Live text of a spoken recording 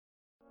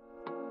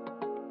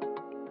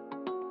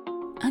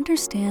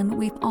Understand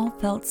we've all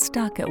felt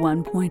stuck at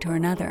one point or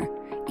another,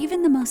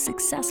 even the most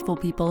successful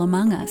people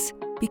among us,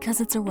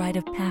 because it's a rite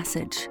of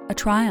passage, a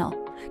trial,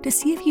 to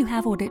see if you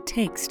have what it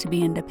takes to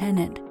be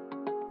independent.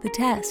 The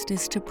test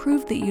is to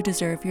prove that you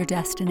deserve your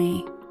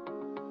destiny.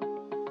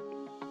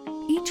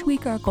 Each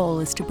week our goal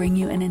is to bring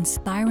you an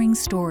inspiring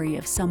story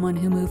of someone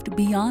who moved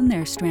beyond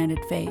their stranded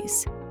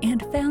phase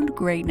and found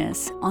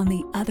greatness on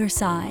the other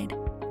side.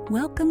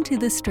 Welcome to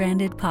the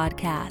Stranded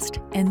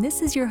Podcast, and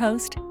this is your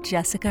host,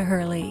 Jessica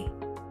Hurley.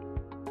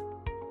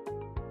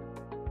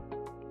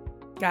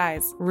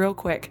 Guys, real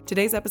quick,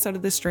 today's episode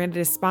of The Stranded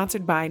is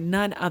sponsored by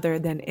none other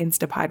than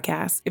Insta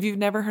Podcasts. If you've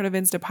never heard of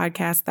Insta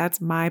Podcasts,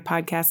 that's my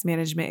podcast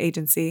management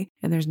agency.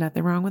 And there's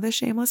nothing wrong with a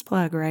shameless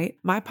plug, right?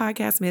 My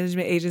podcast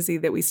management agency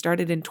that we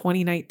started in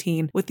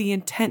 2019 with the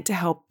intent to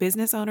help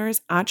business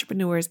owners,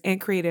 entrepreneurs,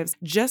 and creatives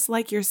just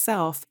like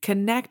yourself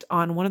connect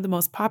on one of the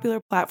most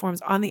popular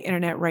platforms on the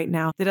internet right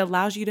now that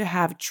allows you to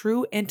have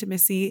true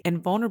intimacy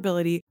and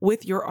vulnerability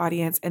with your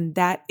audience. And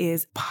that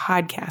is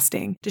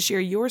podcasting. To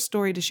share your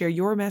story, to share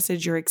your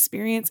message, your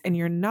experience, and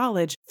your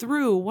knowledge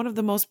through one of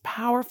the most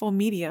powerful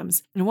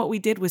mediums. And what we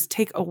did was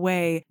take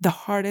away the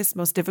hardest,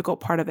 most difficult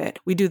part of it.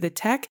 We do the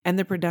tech and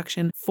the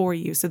production for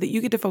you so that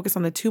you get to focus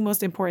on the two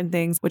most important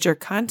things, which are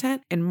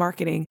content and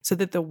marketing, so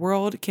that the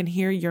world can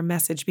hear your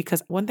message.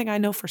 Because one thing I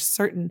know for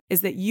certain is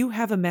that you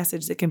have a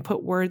message that can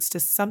put words to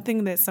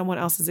something that someone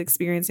else is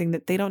experiencing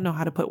that they don't know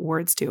how to put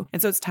words to.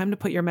 And so it's time to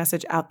put your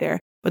message out there.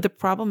 But the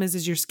problem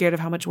is you're scared of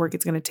how much work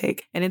it's going to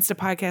take. And Insta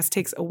Podcast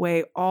takes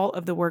away all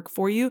of the work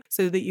for you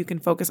so that you can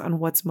focus on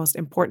what's most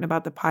important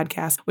about the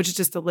podcast, which is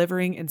just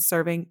delivering and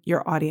serving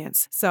your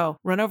audience. So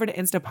run over to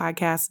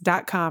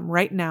instapodcast.com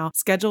right now,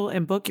 schedule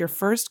and book your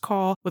first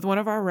call with one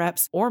of our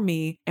reps or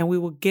me, and we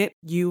will get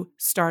you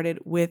started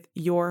with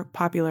your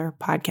popular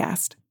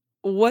podcast.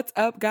 What's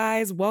up,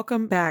 guys?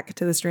 Welcome back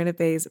to the Stranded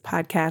Phase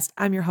podcast.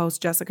 I'm your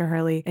host, Jessica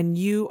Hurley, and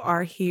you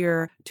are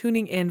here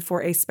tuning in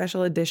for a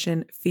special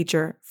edition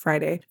Feature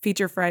Friday.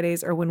 Feature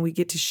Fridays are when we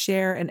get to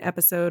share an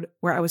episode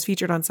where I was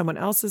featured on someone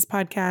else's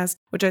podcast,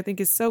 which I think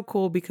is so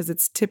cool because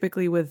it's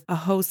typically with a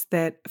host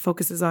that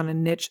focuses on a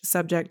niche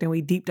subject, and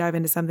we deep dive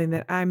into something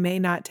that I may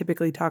not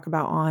typically talk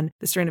about on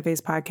the Stranded Phase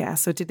podcast.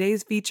 So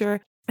today's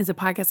feature is a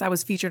podcast I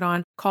was featured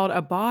on called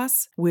A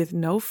Boss with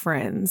No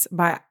Friends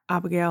by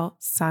Abigail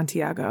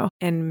Santiago.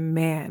 And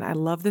man, I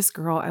love this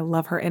girl. I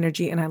love her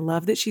energy. And I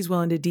love that she's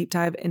willing to deep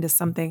dive into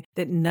something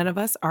that none of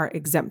us are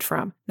exempt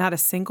from. Not a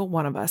single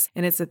one of us.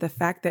 And it's that the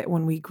fact that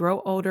when we grow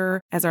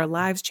older, as our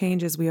lives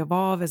change, as we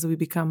evolve, as we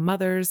become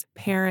mothers,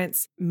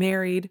 parents,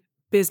 married,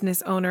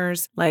 business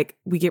owners, like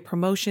we get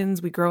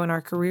promotions, we grow in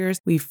our careers,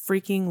 we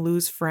freaking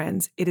lose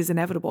friends. It is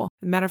inevitable.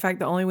 As a matter of fact,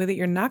 the only way that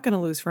you're not going to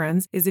lose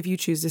friends is if you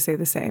choose to say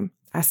the same.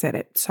 I said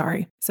it.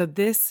 Sorry. So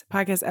this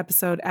podcast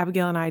episode,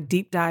 Abigail and I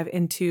deep dive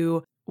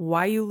into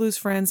why you lose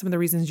friends, some of the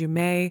reasons you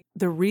may,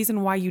 the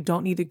reason why you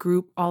don't need to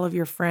group all of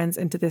your friends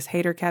into this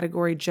hater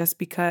category just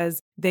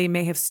because they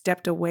may have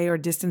stepped away or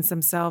distanced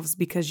themselves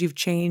because you've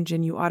changed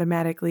and you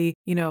automatically,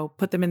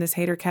 put them in this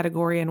hater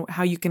category, and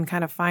how you can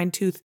kind of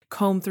fine-tooth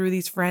comb through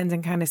these friends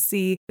and kind of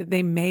see that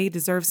they may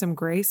deserve some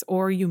grace,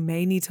 or you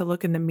may need to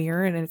look in the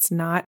mirror and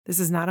this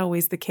is not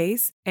always the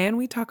case. And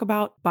we talk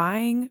about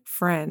buying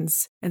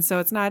friends. And so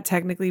it's not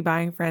technically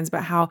buying friends,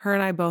 but how her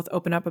and I both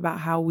open up about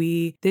how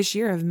we this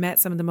year have met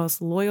some of the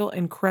most loyal,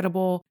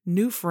 incredible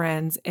new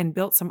friends and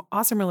built some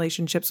awesome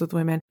relationships with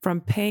women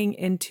from paying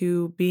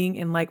into being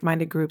in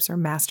like-minded groups or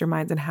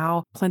masterminds, and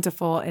how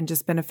plentiful and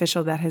just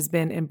beneficial that has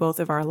been in both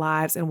of our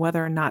lives, and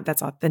whether or not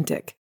that's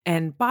authentic.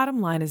 And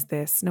bottom line is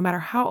this: no matter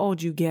how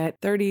old you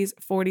get, 30s,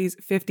 40s,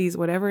 50s,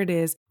 whatever it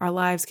is, our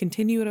lives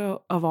continue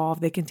to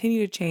evolve, they continue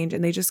to change,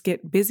 and they just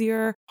get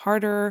busier,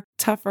 harder,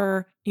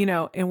 tougher,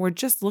 and we're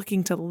just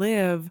looking to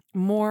live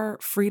more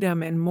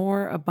freedom and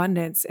more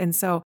abundance. And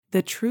so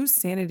the true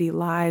sanity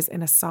lies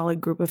in a solid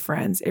group of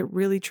friends. It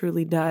really,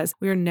 truly does.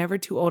 We are never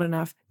too old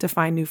enough to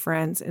find new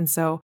friends. And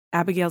so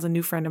Abigail's a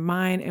new friend of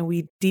mine, and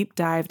we deep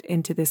dived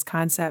into this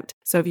concept.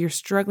 So if you're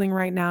struggling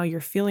right now, you're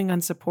feeling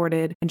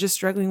unsupported and just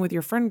struggling with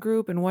your friend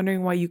group and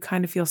wondering why you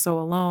kind of feel so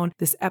alone,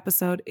 this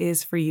episode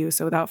is for you.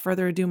 So without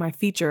further ado, my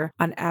feature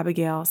on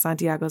Abigail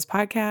Santiago's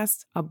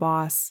podcast, A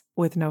Boss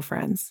with No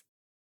Friends.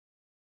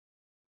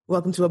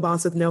 Welcome to A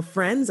Boss with No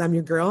Friends. I'm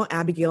your girl,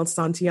 Abigail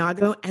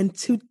Santiago. And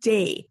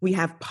today we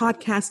have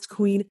podcast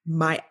queen,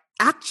 my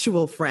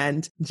actual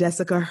friend,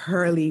 Jessica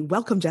Hurley.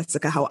 Welcome,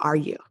 Jessica. How are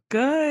you?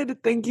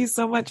 Good. Thank you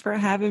so much for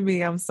having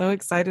me. I'm so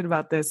excited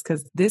about this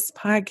because this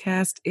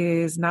podcast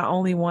is not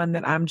only one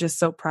that I'm just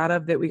so proud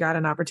of that we got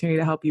an opportunity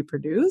to help you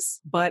produce,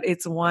 but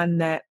it's one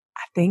that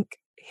I think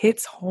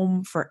hits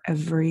home for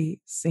every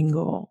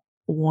single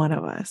one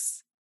of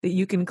us, that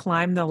you can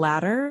climb the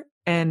ladder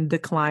and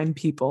decline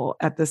people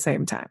at the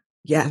same time.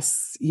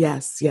 Yes.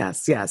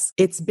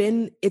 It's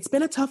been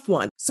a tough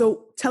one.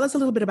 So tell us a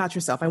little bit about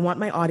yourself. I want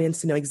my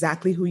audience to know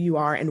exactly who you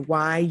are and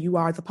why you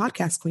are the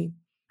podcast queen.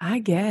 I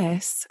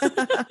guess.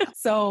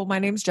 So my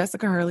name's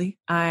Jessica Hurley.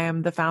 I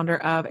am the founder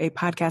of a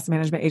podcast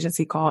management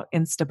agency called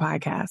Insta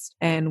Podcast.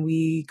 And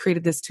we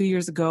created this 2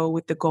 years ago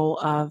with the goal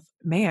of,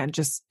 man,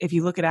 just if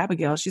you look at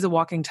Abigail, she's a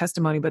walking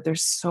testimony, but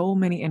there's so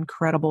many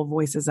incredible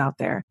voices out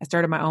there. I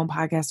started my own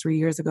podcast 3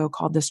 years ago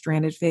called The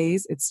Stranded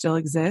Phase. It still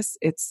exists.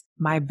 It's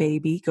my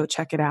baby. Go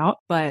check it out.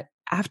 But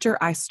after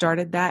I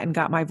started that and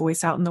got my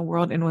voice out in the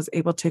world and was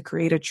able to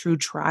create a true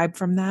tribe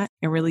from that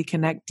and really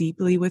connect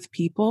deeply with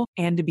people,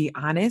 and to be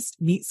honest,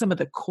 meet some of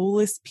the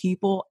coolest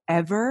people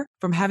ever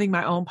from having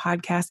my own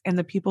podcast and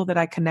the people that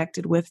I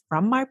connected with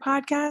from my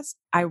podcast,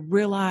 I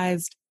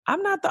realized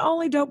I'm not the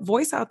only dope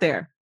voice out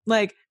there.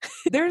 Like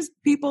there's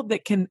people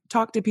that can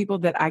talk to people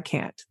that I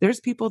can't. There's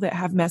people that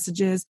have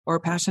messages or are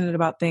passionate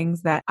about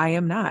things that I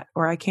am not,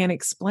 or I can't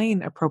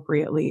explain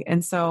appropriately.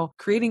 And so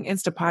creating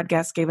Insta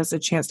Podcasts gave us a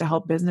chance to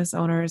help business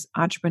owners,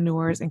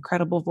 entrepreneurs,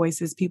 incredible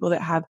voices, people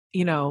that have,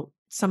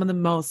 some of the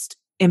most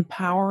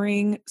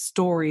empowering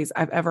stories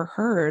I've ever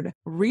heard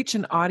reach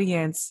an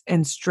audience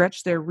and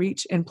stretch their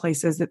reach in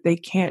places that they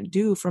can't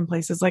do from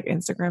places like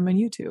Instagram and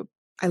YouTube.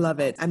 I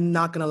love it. I'm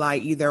not going to lie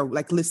either.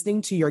 Like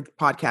listening to your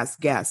podcast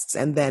guests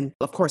and then,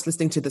 of course,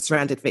 listening to the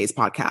Stranded Phase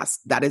podcast.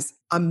 That is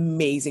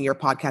amazing. Your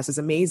podcast is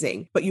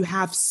amazing, but you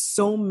have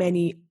so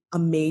many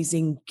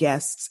amazing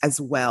guests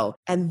as well.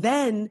 And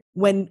then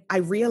when I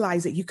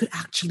realized that you could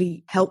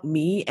actually help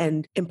me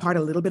and impart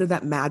a little bit of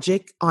that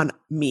magic on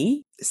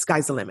me,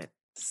 sky's the limit.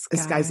 The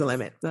sky's the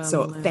limit.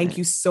 Thank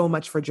you so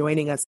much for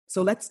joining us.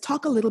 So let's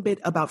talk a little bit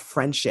about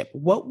friendship.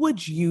 What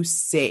would you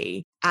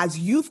say, as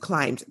you've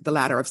climbed the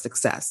ladder of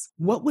success,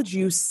 what would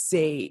you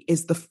say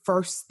is the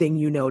first thing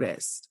you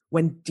noticed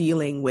when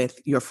dealing with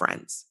your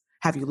friends?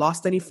 Have you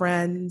lost any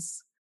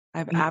friends?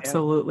 I've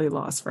absolutely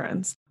lost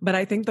friends. But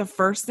I think the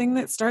first thing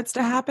that starts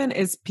to happen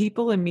is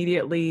people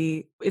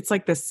immediately, it's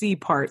like the C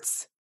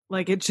parts.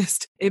 Like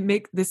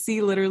the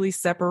C literally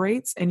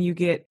separates and you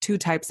get two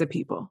types of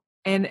people.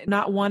 And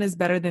not one is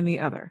better than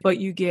the other, but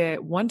you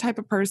get one type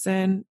of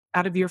person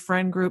out of your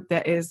friend group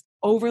that is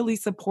overly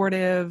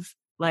supportive,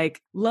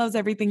 like loves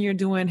everything you're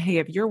doing. Hey,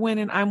 if you're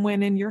winning, I'm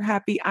winning. You're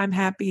happy, I'm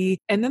happy.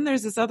 And then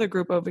there's this other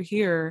group over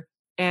here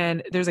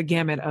and there's a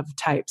gamut of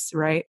types,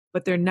 right?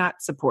 But they're not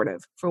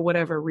supportive for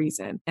whatever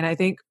reason. And I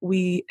think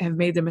we have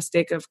made the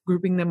mistake of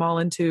grouping them all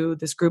into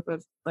this group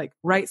of like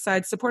right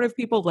side supportive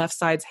people, left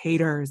side's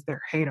haters,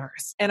 they're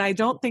haters. And I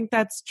don't think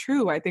that's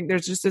true. I think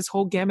there's just this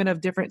whole gamut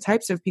of different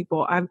types of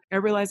people. I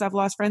realize I've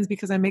lost friends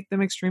because I make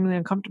them extremely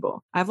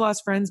uncomfortable. I've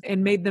lost friends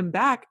and made them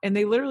back. And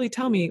they literally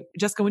tell me,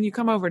 Jessica, when you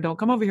come over, don't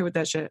come over here with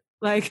that shit.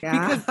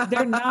 Because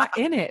they're not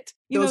in it.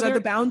 Those are the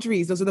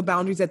boundaries. Those are the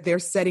boundaries that they're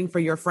setting for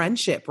your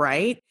friendship,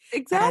 right?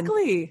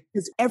 Exactly.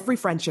 Because every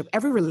friendship,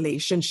 every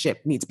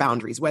relationship needs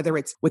boundaries, whether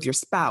it's with your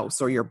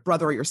spouse or your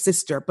brother or your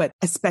sister, but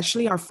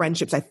especially our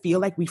friendships, I feel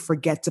like we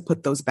forget to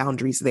put those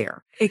boundaries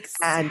there.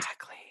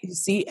 Exactly. You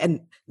see,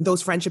 and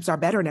those friendships are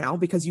better now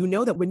because you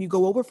know that when you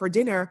go over for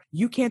dinner,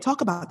 you can't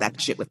talk about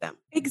that shit with them.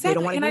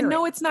 Exactly. And I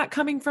know it's not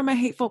coming from a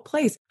hateful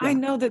place. Yeah. I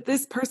know that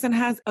this person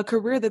has a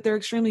career that they're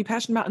extremely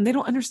passionate about and they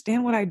don't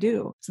understand what I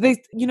do. So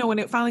they, when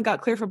it finally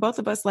got clear for both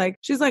of us, like,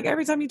 she's like,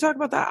 every time you talk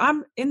about that,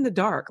 I'm in the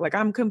dark. Like,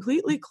 I'm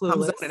completely clueless.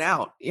 I'm zoning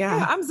out.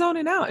 Yeah, I'm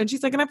zoning out. And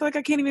she's like, and I feel like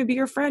I can't even be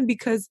your friend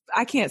because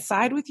I can't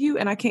side with you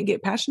and I can't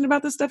get passionate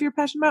about the stuff you're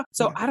passionate about.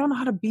 So I don't know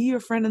how to be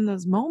your friend in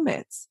those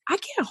moments. I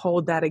can't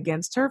hold that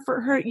against her for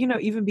her,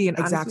 even being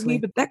honest with me,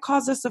 but that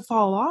caused us to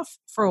fall off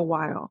for a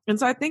while. And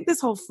so I think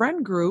this whole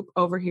friend group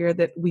over here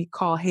that we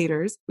call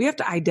haters, we have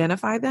to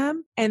identify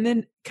them and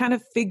then kind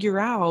of figure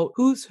out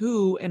who's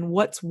who and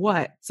what's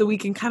what. So we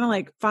can kind of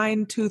like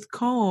fine tooth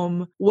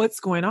comb what's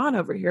going on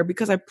over here,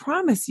 because I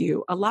promise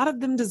you, a lot of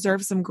them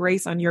deserve some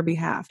grace on your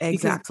behalf.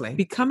 Exactly.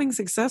 Becoming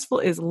successful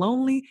is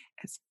lonely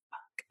as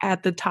fuck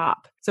at the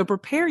top. So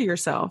prepare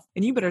yourself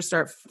and you better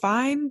start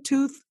fine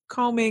tooth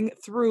combing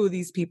through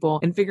these people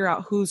and figure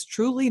out who's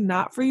truly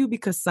not for you,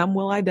 because some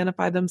will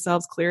identify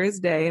themselves clear as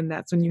day. And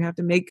that's when you have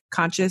to make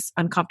conscious,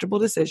 uncomfortable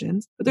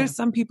decisions. But there's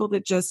some people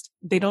that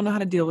they don't know how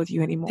to deal with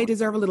you anymore. They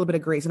deserve a little bit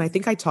of grace. And I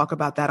think I talk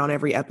about that on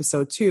every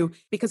episode too,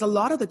 because a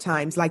lot of the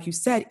times, like you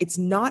said, it's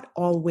not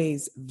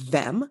always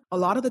them. A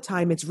lot of the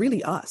time it's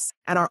really us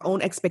and our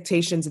own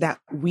expectations that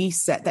we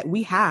set, that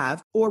we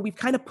have, or we've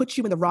kind of put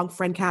you in the wrong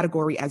friend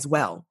category as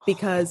well,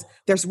 because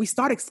we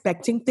start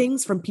expecting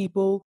things from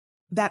people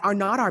that are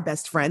not our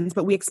best friends,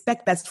 but we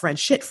expect best friend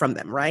shit from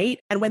them, right?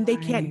 And when they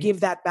can't give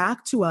that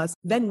back to us,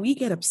 then we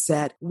get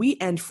upset. We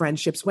end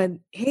friendships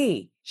when,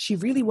 hey, she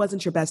really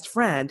wasn't your best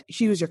friend.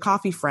 She was your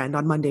coffee friend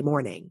on Monday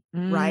morning,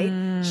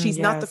 right? She's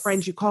not the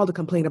friend you call to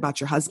complain about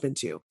your husband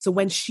to. So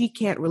when she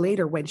can't relate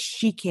or when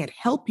she can't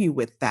help you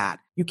with that,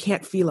 you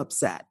can't feel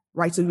upset.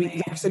 Right.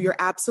 So you're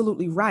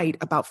absolutely right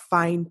about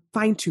fine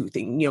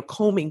toothing,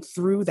 combing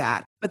through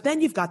that. But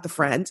then you've got the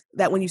friend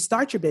that when you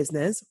start your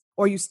business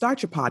or you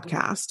start your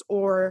podcast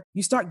or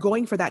you start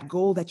going for that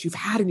goal that you've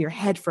had in your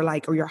head for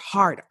or your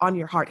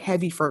heart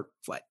heavy for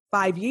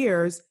 5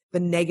 years, the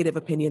negative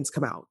opinions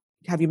come out.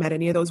 Have you met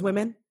any of those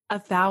women?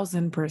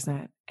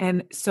 1,000%.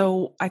 And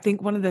so I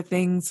think one of the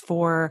things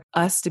for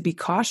us to be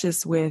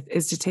cautious with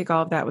is to take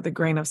all of that with a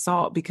grain of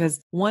salt,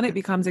 because one, it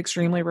becomes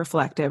extremely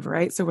reflective,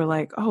 right? So we're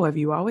like, oh, have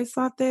you always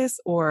thought this?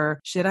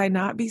 Or should I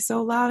not be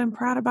so loud and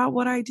proud about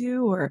what I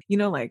do? Or,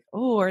 like,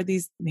 oh,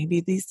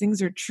 maybe these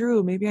things are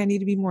true. Maybe I need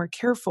to be more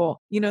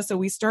careful. So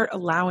we start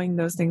allowing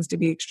those things to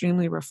be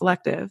extremely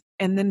reflective.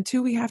 And then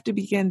two, we have to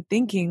begin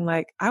thinking,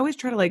 like, I always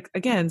try to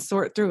again,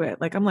 sort through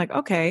it. Like, I'm like,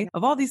 okay,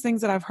 of all these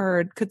things that I've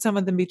heard, could some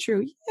of them be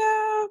true?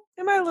 Yeah.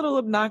 Am I a little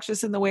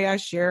obnoxious in the way I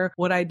share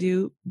what I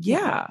do?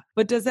 Yeah.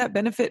 But does that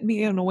benefit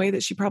me in a way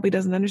that she probably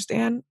doesn't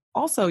understand?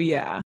 Also,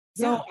 yeah.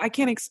 So I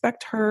can't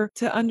expect her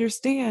to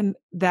understand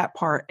that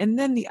part. And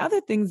then the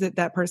other things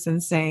that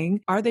person's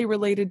saying, are they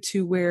related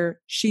to where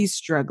she's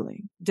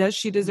struggling? Does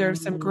she deserve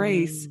some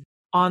grace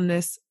on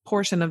this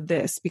portion of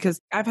this?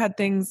 Because I've had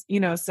things,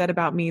 said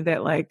about me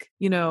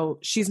that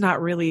she's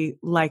not really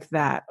like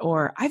that.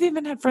 Or I've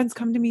even had friends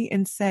come to me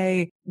and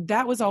say,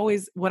 that was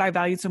always what I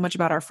valued so much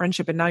about our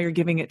friendship. And now you're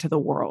giving it to the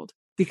world,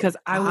 because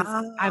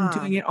I'm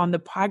doing it on the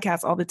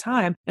podcast all the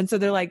time. And so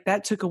they're like,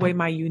 that took away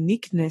my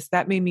uniqueness.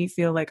 That made me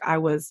feel like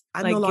I'm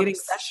no longer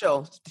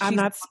special. I'm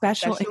not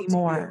special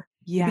anymore.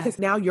 Yeah. Because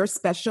now you're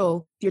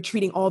special. You're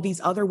treating all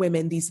these other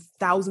women, these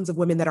thousands of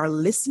women that are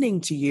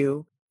listening to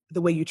you,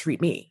 the way you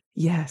treat me.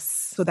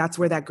 Yes. So that's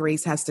where that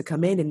grace has to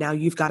come in. And now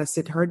you've got to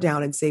sit her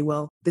down and say,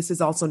 well, this is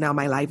also now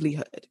my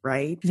livelihood,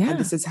 right? Yeah. And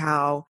this is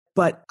how,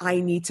 but I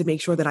need to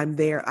make sure that I'm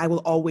there. I will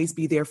always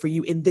be there for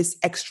you in this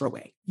extra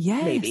way.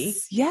 Yes. Maybe.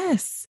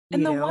 Yes.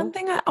 And the one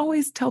thing I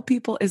always tell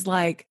people is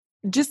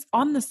just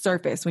on the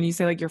surface, when you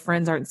say your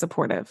friends aren't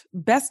supportive,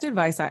 best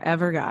advice I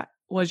ever got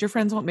was your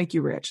friends won't make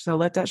you rich. So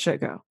let that shit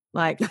go.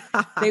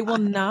 They will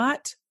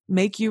not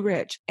make you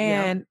rich.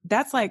 And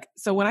that's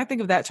so when I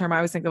think of that term, I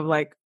always think of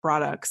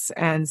products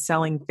and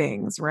selling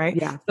things, right?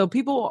 Yeah. So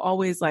people will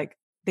always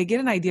they get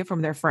an idea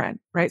from their friend,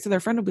 right? So their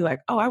friend will be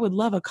like, oh, I would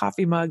love a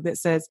coffee mug that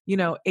says,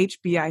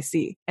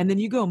 HBIC. And then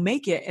you go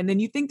make it. And then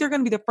you think they're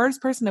going to be the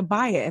first person to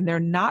buy it, and they're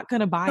not going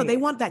to buy it. No, they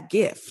want that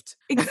gift.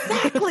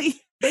 Exactly.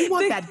 They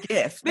want that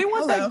gift. They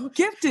want that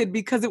gifted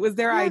because it was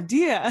their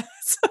idea.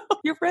 So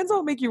your friends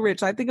won't make you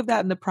rich. I think of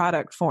that in the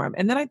product form.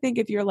 And then I think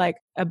if you're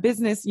a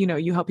business,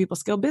 you help people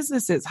scale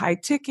businesses, high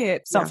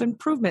ticket,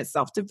 self-improvement,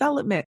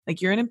 self-development,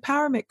 you're an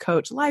empowerment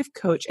coach, life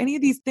coach, any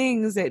of these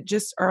things that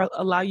just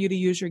allow you to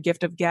use your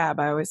gift of gab,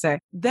 I always say,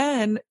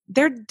 then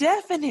they're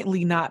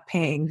definitely not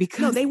paying, because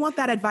no, they want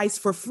that advice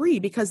for free,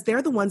 because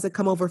they're the ones that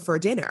come over for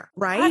dinner,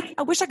 right?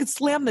 I wish I could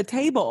slam the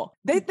table.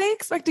 They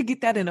expect to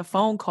get that in a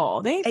phone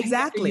call. They ain't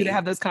paying for you to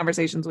have those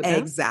conversations with them.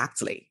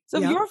 Exactly.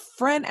 So if your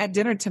friend at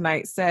dinner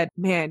tonight said,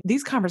 man,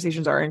 these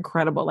conversations are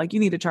incredible, you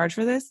need to charge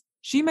for this,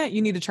 she meant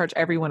you need to charge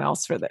everyone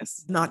else for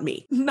this. Not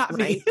me. Not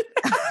me.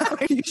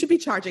 You should be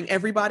charging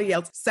everybody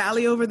else.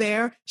 Sally over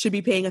there should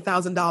be paying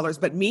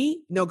 $1,000, but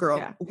me, no, girl.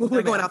 Yeah.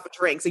 We're going out for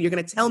drinks, and you're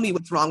going to tell me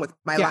what's wrong with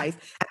my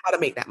life and how to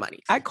make that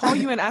money. I call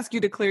you and ask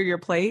you to clear your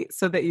plate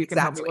so that you can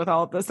help me with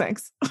all of those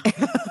things.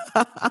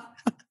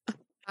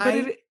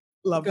 I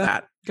love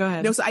that. Go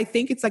ahead. No, so I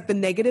think it's the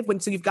negative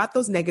so you've got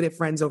those negative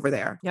friends over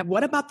there. Yep.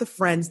 What about the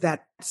friends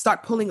that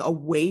start pulling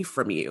away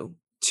from you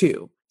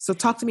too? So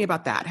talk to me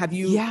about that. Have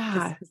you?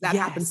 Yeah. That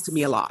happens to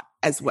me a lot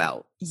as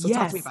well. So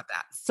talk to me about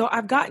that. So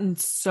I've gotten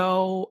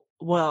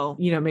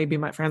maybe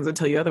my friends would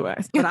tell you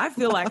otherwise, but I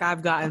feel like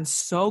I've gotten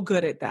so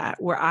good at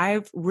that, where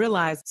I've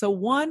realized, so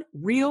one,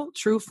 real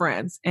true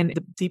friends, and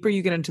the deeper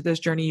you get into this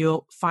journey,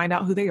 you'll find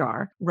out who they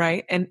are,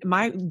 right? And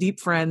my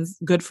deep friends,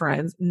 good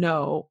friends,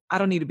 no, I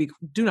don't need to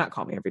do not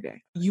call me every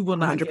day. You will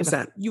not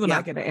 100%. You will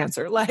not get an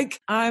answer.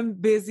 I'm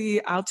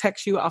busy. I'll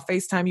text you. I'll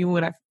FaceTime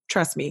you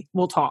trust me,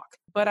 we'll talk.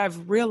 But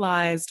I've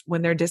realized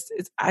when they're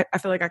I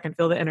feel like I can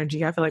feel the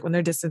energy. I feel like when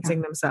they're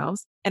distancing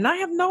themselves, and I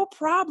have no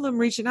problem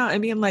reaching out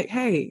and being like,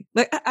 hey,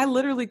 I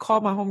literally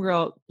called my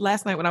homegirl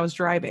last night when I was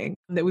driving,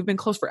 that we've been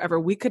close forever.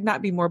 We could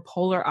not be more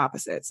polar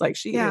opposites.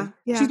 She's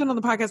been on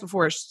the podcast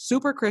before,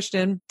 super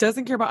Christian,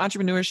 doesn't care about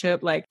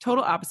entrepreneurship,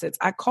 total opposites.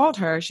 I called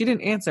her. She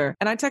didn't answer.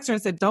 And I texted her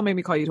and said, don't make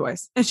me call you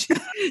twice. And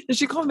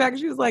she called me back and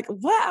she was like,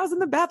 what? I was in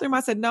the bathroom. I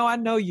said, no, I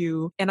know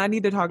you. And I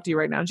need to talk to you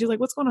right now. And she's like,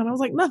 what's going on? I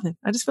was like, nothing.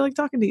 I just feel like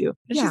talking to you.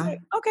 And she's like,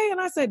 okay. And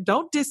I said,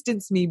 don't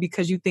distance me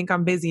because you think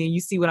I'm busy and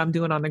you see what I'm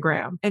doing on the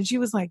gram. And she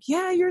was like,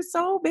 yeah, you're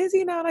so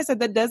busy now. And I said,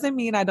 that doesn't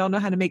mean I don't know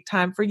how to make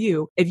time for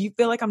you. If you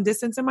feel like I'm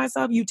distancing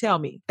myself, you tell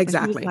me.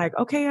 Exactly. And she was like,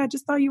 okay, I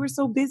just thought you were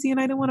so busy and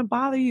I didn't want to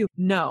bother you.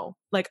 No.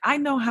 I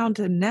know how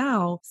to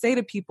now say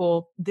to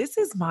people, this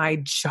is my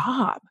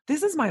job.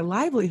 This is my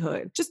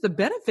livelihood. Just the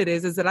benefit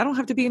is that I don't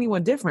have to be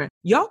anyone different.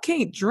 Y'all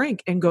can't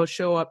drink and go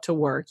show up to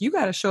work. You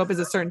got to show up as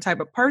a certain type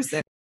of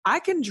person. I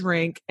can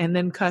drink and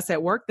then cuss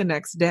at work the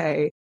next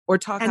day, or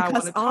talk and how I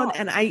want to talk.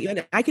 And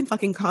I can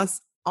fucking cuss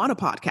on a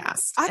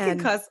podcast. I can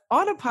cuss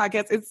on a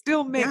podcast and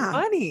still make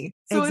money.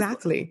 So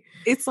exactly.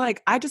 It's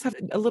I just have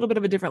a little bit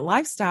of a different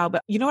lifestyle.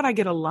 But you know what I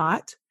get a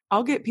lot?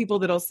 I'll get people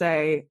that'll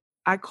say,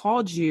 I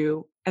called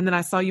you and then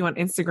I saw you on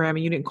Instagram and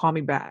you didn't call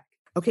me back.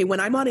 Okay. When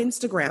I'm on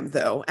Instagram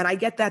though, and I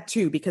get that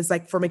too, because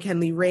for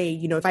McKinley Ray,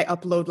 if I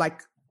upload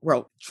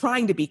well,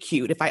 trying to be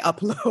cute if I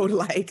upload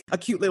like a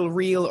cute little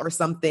reel or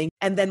something,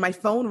 and then my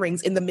phone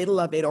rings in the middle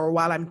of it or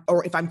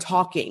if I'm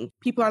talking,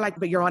 people are like,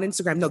 but you're on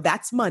Instagram. No,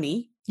 that's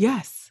money.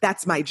 Yes.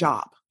 That's my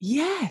job.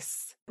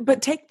 Yes.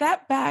 But take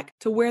that back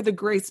to where the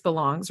grace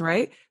belongs,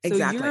 right?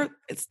 Exactly.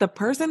 It's the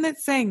person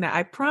that's saying that,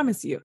 I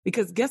promise you.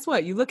 Because guess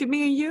what? You look at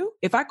me and you,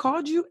 if I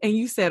called you and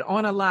you said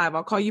on a live,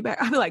 I'll call you back.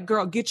 I'll be like,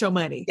 girl, get your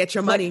money. Get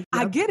your But money.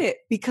 I Yep. get it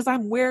because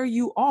I'm where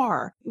you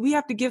are. We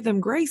have to give them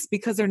grace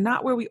because they're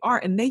not where we are.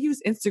 And they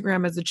use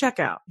Instagram as a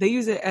checkout. They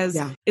use it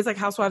as, it's like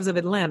Housewives of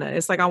Atlanta.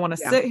 It's like, I want to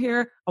sit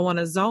here, I want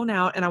to zone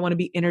out, and I want to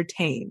be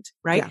entertained,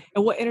 right? Yeah.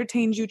 And what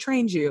entertains you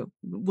trains you.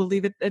 We'll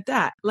leave it at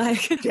that.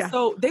 Like,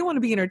 so they want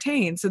to be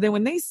entertained. So then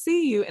when they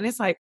see you and it's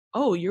like,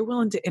 oh, you're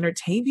willing to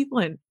entertain people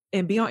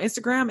and be on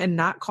Instagram and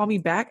not call me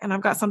back and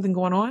I've got something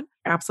going on?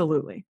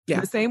 Absolutely. Yeah.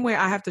 The same way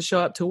I have to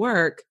show up to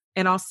work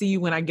and I'll see you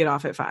when I get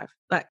off at 5.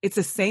 Like, it's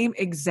the same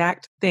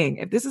exact thing.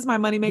 If this is my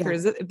moneymaker,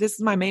 if this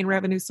is my main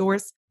revenue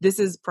source, this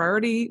is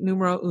priority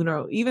numero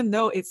uno. Even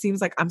though it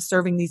seems like I'm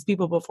serving these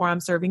people before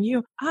I'm serving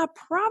you, I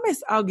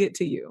promise I'll get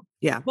to you.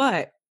 Yeah.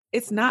 But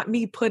it's not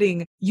me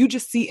you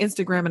just see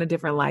Instagram in a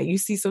different light. You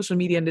see social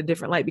media in a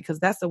different light because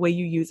that's the way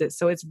you use it.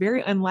 So it's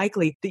very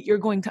unlikely that you're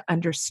going to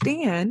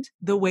understand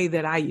the way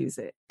that I use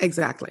it.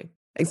 Exactly.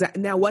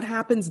 Now, what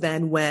happens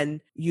then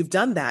when you've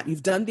done that?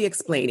 You've done the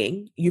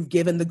explaining, you've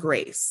given the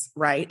grace,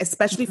 right?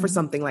 Especially for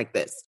something like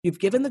this. You've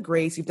given the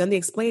grace, you've done the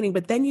explaining,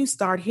 but then you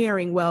start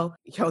hearing, well,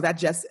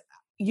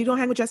 you don't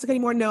hang with Jessica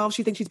anymore? No,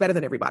 she thinks she's better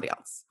than everybody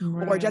else.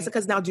 Right. Or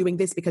Jessica's now doing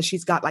this because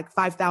she's got like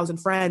 5,000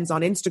 friends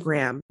on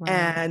Instagram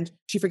and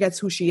she forgets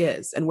who she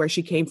is and where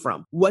she came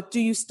from. What do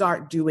you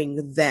start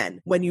doing then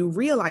when you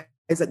realize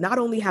that not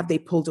only have they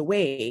pulled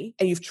away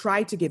and you've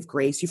tried to give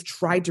grace, you've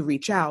tried to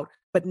reach out,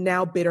 but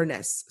now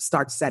bitterness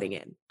starts setting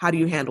in? How do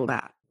you handle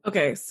that?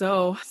 Okay,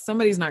 so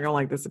somebody's not going to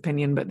like this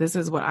opinion, but this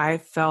is what I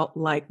felt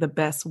like the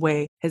best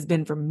way has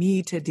been for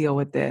me to deal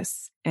with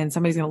this. And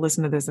somebody's going to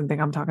listen to this and think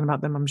I'm talking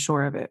about them. I'm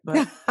sure of it.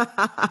 But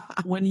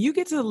when you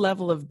get to the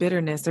level of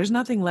bitterness, there's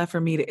nothing left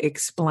for me to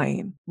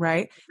explain,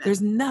 right?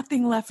 There's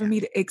nothing left for me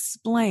to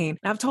explain.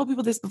 And I've told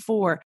people this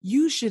before.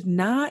 You should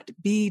not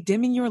be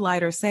dimming your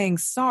light or saying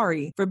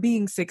sorry for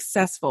being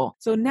successful.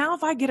 So now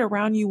if I get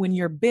around you when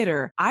you're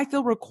bitter, I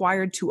feel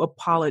required to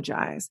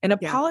apologize. And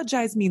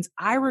apologize means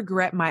I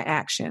regret my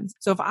actions.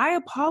 So if I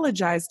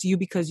apologize to you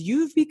because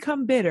you've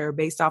become bitter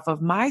based off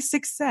of my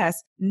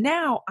success,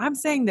 now I'm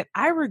saying that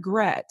I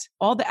regret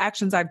all the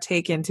actions I've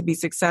taken to be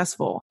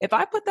successful. If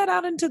I put that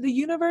out into the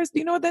universe, do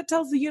you know what that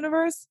tells the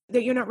universe?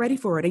 That you're not ready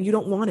for it and you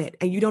don't want it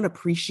and you don't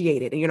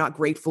appreciate it and you're not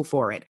grateful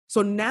for it.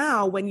 So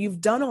now when you've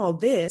done all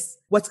this,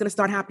 what's going to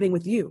start happening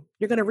with you?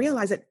 You're going to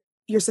realize that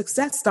your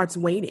success starts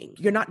waning.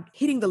 You're not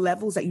hitting the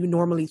levels that you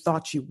normally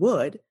thought you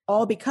would,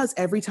 all because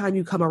every time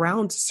you come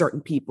around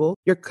certain people,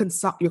 you're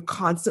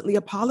constantly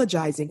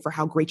apologizing for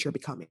how great you're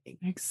becoming.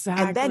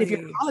 Exactly. And then if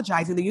you're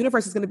apologizing, the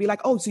universe is going to be like,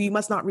 oh, so you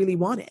must not really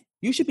want it.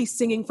 You should be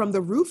singing from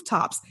the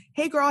rooftops.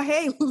 Hey, girl,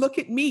 hey, look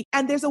at me.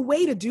 And there's a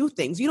way to do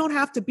things. You don't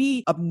have to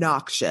be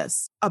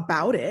obnoxious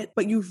about it,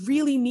 but you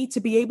really need to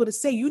be able to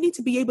say, you need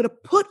to be able to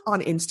put on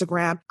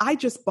Instagram, I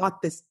just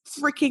bought this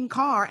freaking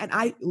car and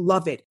I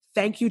love it.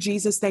 Thank you,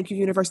 Jesus. Thank you,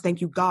 universe.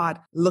 Thank you, God.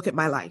 Look at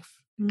my life.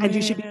 Man. And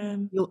you should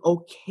feel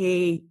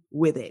okay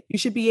with it. You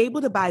should be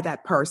able to buy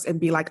that purse and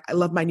be like, I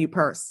love my new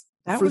purse.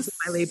 Fruits of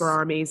my labor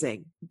are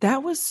amazing.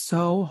 That was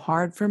so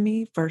hard for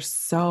me for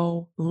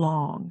so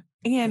long.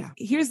 And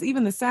here's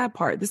even the sad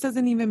part. This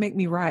doesn't even make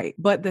me right.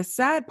 But the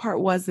sad part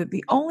was that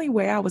the only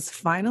way I was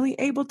finally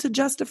able to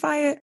justify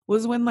it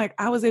was when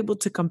I was able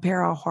to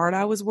compare how hard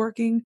I was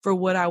working for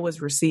what I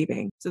was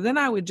receiving. So then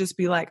I would just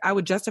be I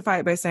would justify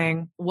it by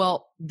saying,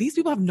 well, these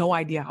people have no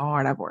idea how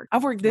hard I've worked.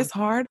 I've worked this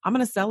hard. I'm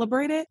going to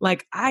celebrate it.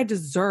 I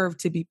deserve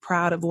to be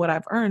proud of what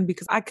I've earned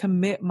because I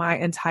commit my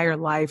entire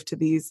life to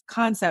these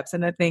concepts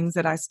and the things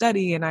that I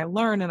study and I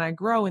learn and I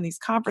grow in these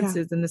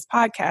conferences and this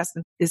podcast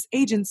and this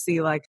agency.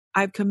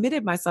 I've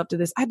committed myself to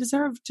this. I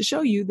deserve to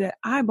show you that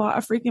I bought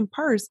a freaking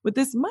purse with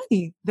this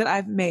money that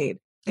I've made.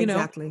 You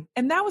know?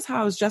 And that was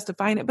how I was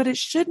justifying it, but it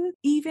shouldn't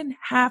even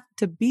have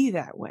to be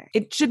that way.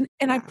 It shouldn't.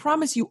 And I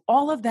promise you,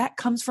 all of that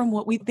comes from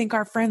what we think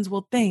our friends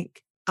will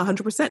think.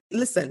 100%.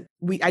 Listen,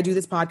 I do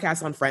this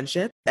podcast on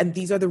friendship, and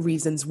these are the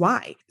reasons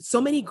why. So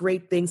many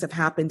great things have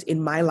happened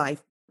in my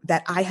life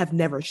that I have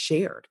never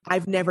shared.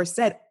 I've never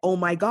said, oh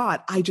my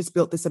God, I just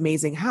built this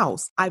amazing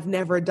house. I've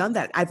never done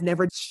that. I've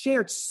never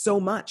shared so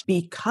much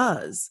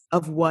because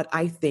of what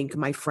I think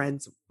my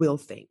friends will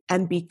think.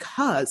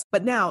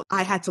 But now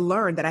I had to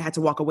learn that I had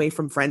to walk away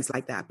from friends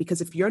like that,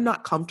 because if you're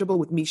not comfortable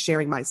with me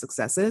sharing my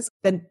successes,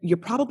 then you're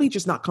probably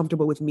just not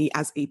comfortable with me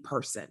as a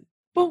person.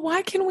 But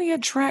why can we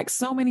attract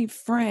so many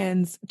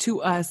friends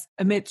to us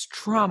amidst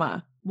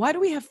trauma? Why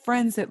do we have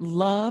friends that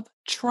love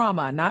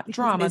trauma, not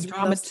drama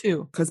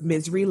too? Because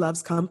misery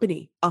loves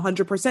company,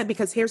 100%.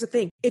 Because here's the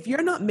thing. If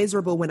you're not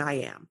miserable when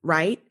I am,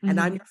 right? And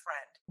I'm your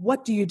friend,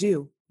 what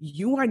do?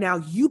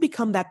 You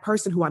become that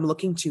person who I'm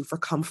looking to for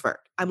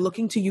comfort. I'm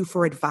looking to you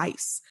for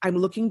advice. I'm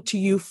looking to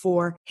you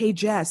for, hey,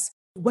 Jess,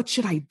 what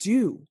should I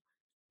do?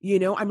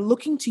 I'm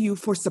looking to you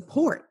for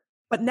support.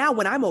 But now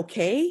when I'm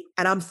okay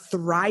and I'm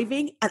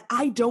thriving and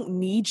I don't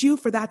need you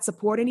for that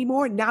support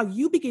anymore, now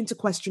you begin to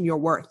question your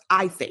worth,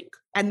 I think.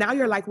 And now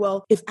you're like,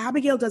 well, if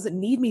Abigail doesn't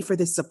need me for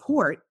this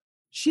support,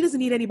 she doesn't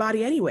need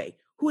anybody anyway.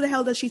 Who the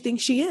hell does she think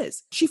she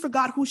is? She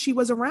forgot who she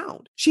was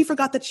around. She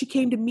forgot that she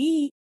came to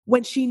me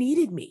when she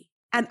needed me.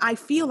 And I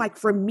feel like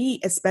for me,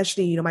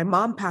 especially, my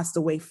mom passed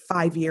away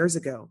 5 years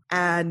ago,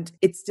 and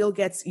it still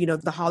gets,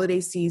 the holiday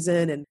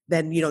season. And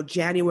then,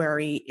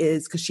 January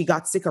is because she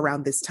got sick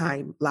around this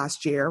time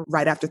last year,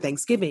 right after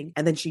Thanksgiving.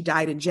 And then she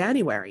died in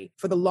January.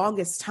 For the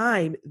longest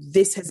time,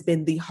 this has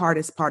been the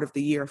hardest part of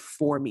the year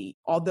for me,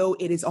 although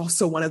it is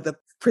also one of the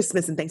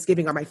Christmas and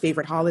Thanksgiving are my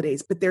favorite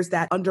holidays, but there's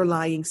that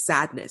underlying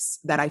sadness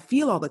that I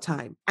feel all the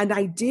time. And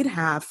I did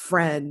have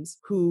friends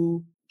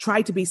who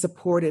tried to be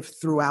supportive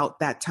throughout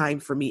that time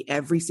for me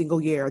every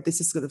single year. This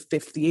is the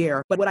 5th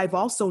year. But what I've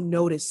also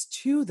noticed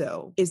too,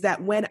 though, is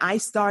that when I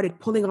started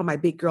pulling on my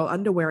big girl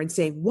underwear and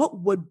saying,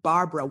 what would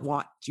Barbara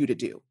want you to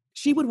do?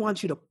 She would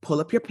want you to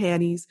pull up your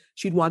panties.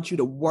 She'd want you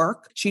to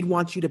work. She'd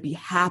want you to be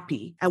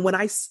happy. And when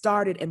I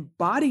started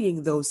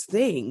embodying those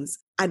things,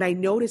 and I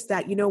noticed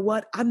that, you know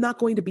what, I'm not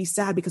going to be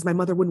sad because my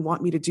mother wouldn't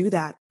want me to do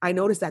that. I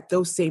noticed that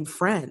those same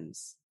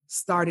friends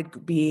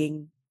started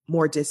being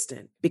more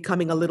distant,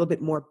 becoming a little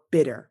bit more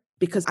bitter,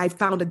 because I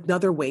found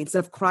another way. Instead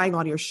of crying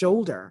on your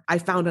shoulder, I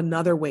found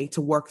another way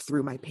to work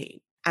through my pain.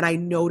 And I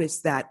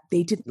noticed that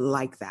they didn't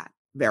like that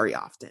very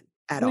often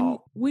at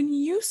all. When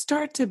you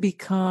start to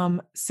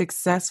become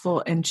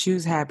successful and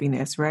choose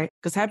happiness, right?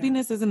 Because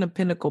happiness isn't a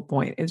pinnacle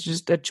point. It's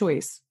just a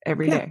choice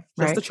every day,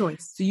 right? Just a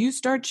choice. So you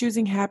start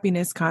choosing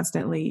happiness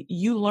constantly.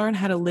 You learn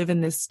how to live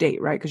in this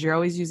state, right? Because you're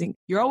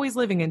always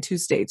living in 2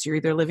 states. You're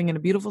either living in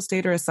a beautiful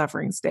state or a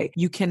suffering state.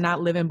 You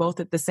cannot live in both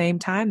at the same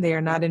time. They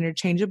are not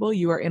interchangeable.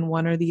 You are in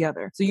one or the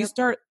other. So you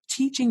start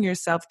teaching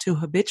yourself to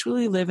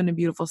habitually live in a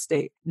beautiful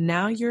state.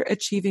 Now you're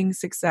achieving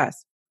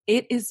success.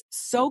 It is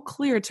so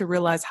clear to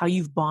realize how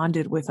you've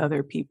bonded with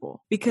other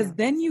people, because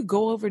then you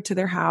go over to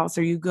their house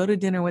or you go to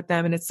dinner with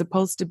them and it's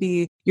supposed to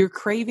be, you're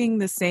craving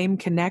the same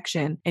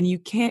connection and you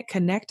can't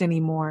connect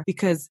anymore,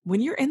 because when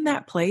you're in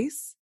that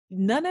place,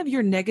 none of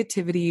your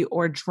negativity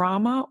or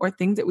drama or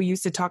things that we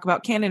used to talk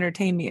about can't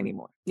entertain me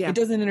anymore. Yeah. It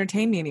doesn't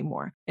entertain me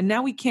anymore. And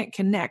now we can't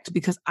connect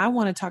because I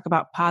want to talk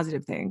about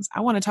positive things.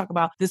 I want to talk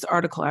about this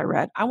article I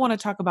read. I want to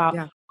talk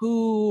about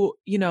who,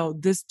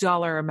 this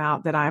dollar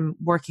amount that I'm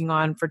working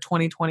on for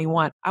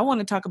 2021. I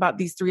want to talk about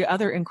these 3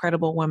 other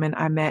incredible women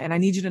I met, and I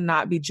need you to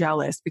not be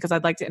jealous because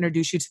I'd like to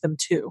introduce you to them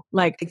too.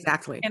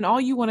 Exactly. And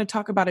all you want to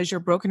talk about is your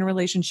broken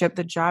relationship,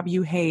 the job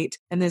you hate,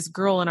 and this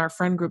girl in our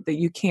friend group that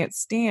you can't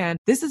stand.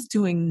 This is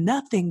doing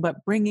nothing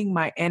but bringing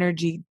my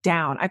energy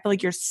down. I feel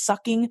like you're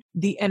sucking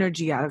the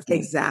energy out of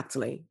me.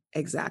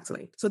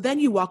 Exactly. So then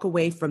you walk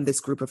away from this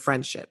group of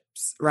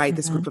friendships, right?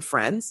 This group of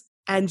friends.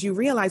 And you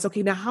realize,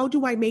 okay, now how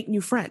do I make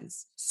new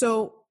friends?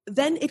 So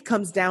then it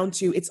comes down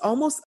to, it's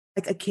almost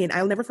like akin.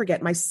 I'll never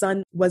forget, my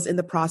son was in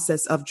the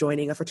process of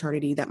joining a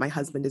fraternity that my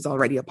husband is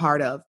already a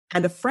part of.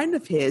 And a friend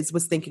of his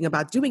was thinking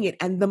about doing it.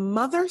 And the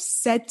mother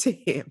said to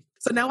him,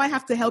 so now I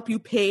have to help you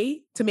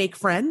pay to make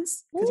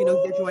friends because,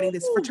 they're joining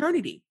this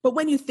fraternity. But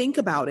when you think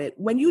about it,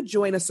 when you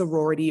join a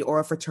sorority or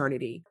a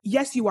fraternity,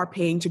 yes, you are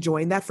paying to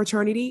join that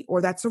fraternity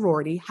or that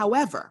sorority.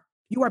 However,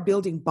 you are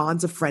building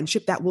bonds of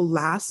friendship that will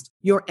last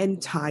your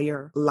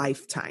entire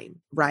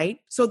lifetime, right?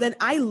 So then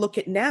I look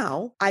at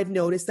now, I've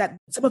noticed that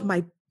some of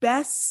my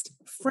best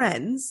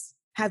friends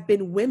have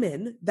been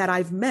women that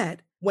I've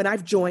met when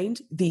I've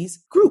joined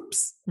these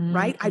groups,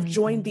 right? I've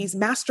joined these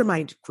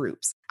mastermind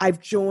groups.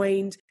 I've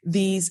joined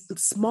these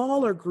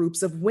smaller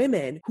groups of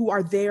women who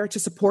are there to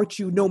support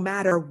you no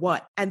matter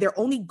what. And their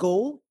only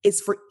goal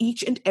is for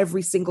each and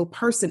every single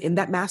person in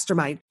that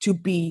mastermind to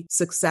be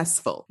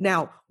successful.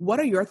 Now, what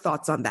are your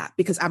thoughts on that?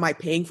 Because am I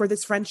paying for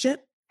this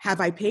friendship? Have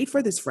I paid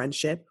for this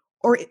friendship?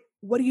 Or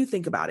what do you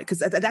think about it? Because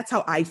that's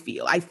how I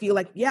feel. I feel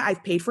like,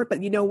 I've paid for it,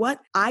 but you know what?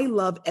 I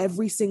love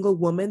every single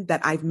woman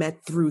that I've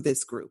met through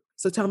this group.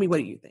 So tell me, what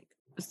do you think?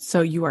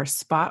 So you are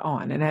spot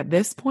on. And at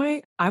this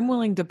point, I'm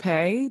willing to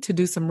pay to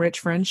do some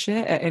rich friend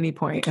shit at any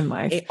point in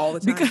life. All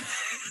the time.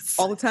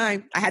 All the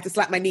time. I had to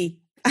slap my knee.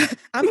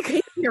 I'm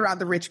okay to be around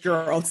the rich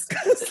girls.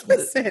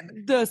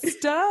 Listen. The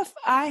stuff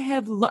I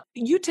have,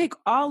 you take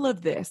all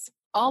of this,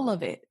 all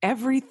of it,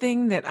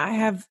 everything that I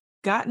have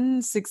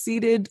gotten,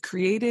 succeeded,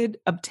 created,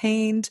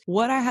 obtained,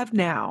 what I have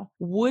now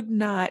would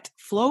not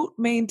float,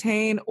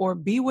 maintain, or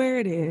be where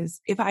it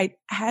is if I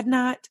had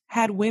not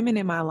had women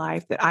in my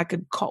life that I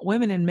could call,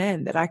 women and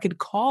men that I could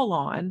call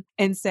on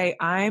and say,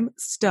 I'm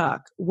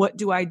stuck. What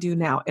do I do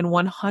now? And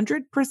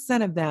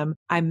 100% of them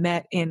I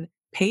met in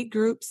paid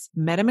groups,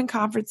 met them in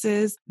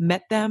conferences,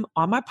 met them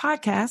on my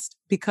podcast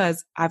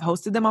because I've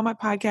hosted them on my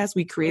podcast.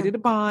 We created a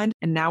bond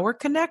and now we're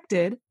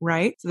connected,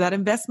 right? So that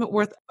investment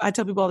worth, I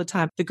tell people all the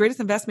time, the greatest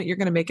investment you're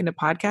going to make into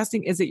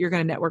podcasting is that you're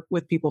going to network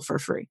with people for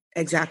free.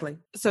 Exactly.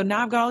 So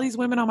now I've got all these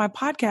women on my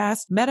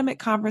podcast, met them at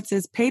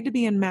conferences, paid to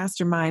be in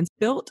masterminds,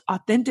 built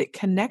authentic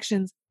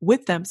connections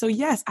with them. So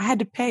yes, I had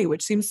to pay,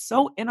 which seems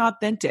so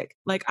inauthentic.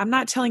 Like I'm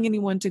not telling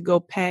anyone to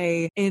go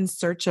pay in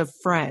search of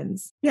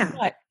friends. Yeah.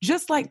 But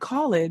just like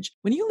college,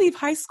 when you leave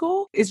high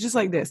school, it's just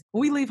like this.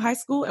 When we leave high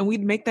school and we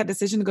make that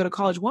decision to go to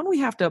college, one, we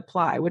have to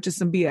apply, which is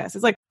some BS.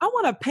 It's like, I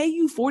want to pay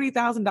you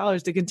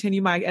 $40,000 to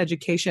continue my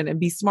education and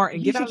be smart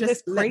and get out of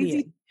this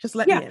crazy. Just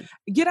let me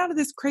in. Get out of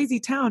this crazy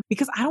town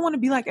because I don't want to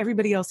be like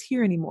everybody else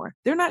here anymore.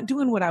 They're not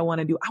doing what I want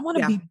to do. I want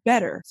to be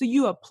better. So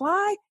you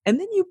apply and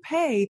then you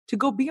pay to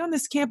go be on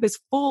this campus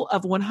full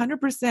of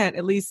 100%,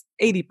 at least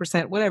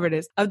 80%, whatever it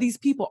is, of these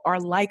people are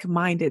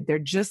like-minded. They're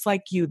just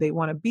like you. They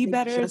want to be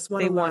better.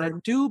 They want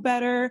to do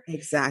better.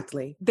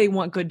 Exactly. They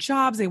want good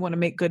jobs. They want to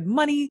make good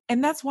money.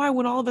 And that's why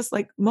when all of us,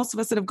 like most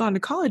of us that have gone to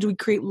college, we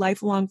create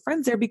lifelong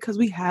friends there because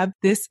we have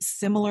this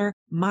similar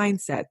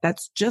mindset.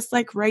 That's just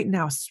like right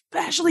now,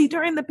 especially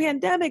during the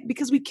pandemic,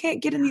 because we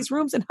can't get in these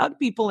rooms and hug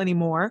people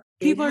anymore.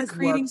 People are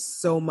creating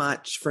so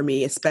much for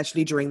me,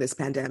 especially during this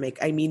pandemic.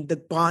 I mean, the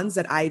bonds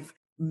that I've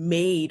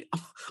made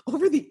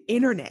over the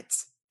internet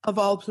of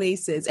all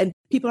places. And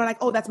people are like,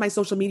 oh, that's my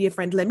social media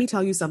friend. Let me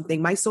tell you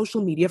something. My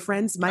social media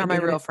friends, are my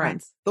real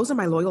friends. Those are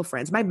my loyal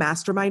friends. My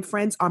mastermind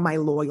friends are my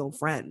loyal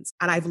friends.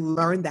 And I've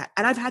learned that.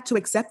 And I've had to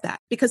accept that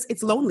because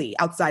it's lonely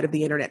outside of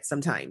the internet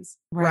sometimes.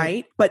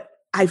 Right? But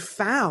I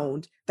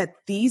found that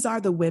these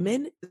are the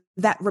women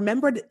that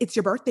remembered it's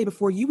your birthday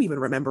before you even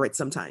remember it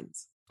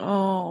sometimes.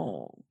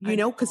 Oh, you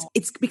know,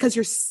 because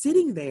you're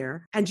sitting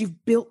there and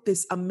you've built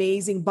this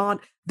amazing bond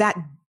that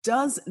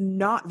does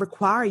not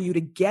require you to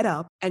get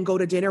up and go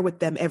to dinner with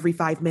them every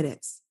 5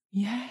 minutes.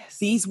 Yes.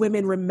 These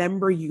women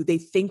remember you. They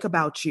think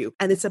about you.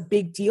 And it's a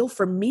big deal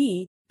for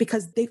me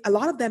because a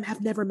lot of them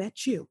have never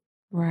met you.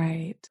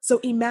 Right. So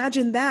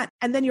imagine that.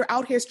 And then you're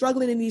out here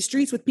struggling in these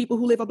streets with people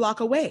who live a block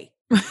away.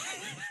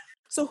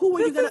 So who are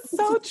you going to?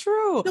 So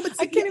true. No, but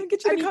I can't even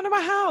get you to come to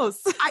my house.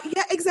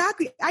 Yeah,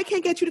 exactly. I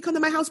can't get you to come to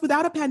my house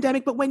without a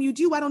pandemic. But when you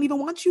do, I don't even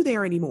want you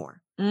there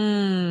anymore.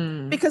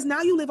 Because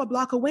now you live a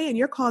block away and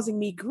you're causing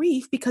me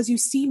grief because you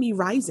see me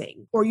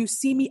rising or you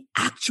see me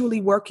actually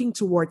working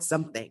towards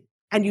something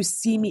and you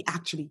see me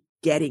actually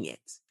getting it.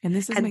 And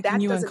this is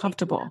making you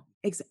uncomfortable.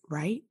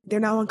 Right? They're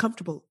now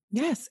uncomfortable.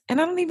 Yes. And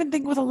I don't even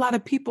think with a lot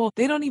of people,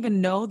 they don't even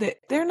know that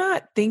they're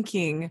not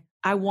thinking,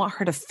 I want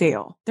her to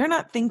fail. They're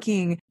not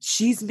thinking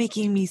she's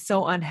making me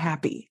so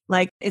unhappy.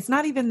 Like it's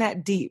not even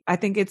that deep. I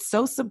think it's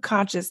so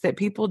subconscious that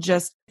people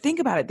just think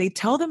about it. They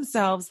tell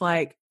themselves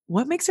like,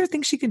 what makes her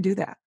think she can do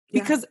that?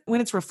 Yeah. Because when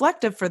it's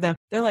reflective for them,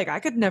 they're like, I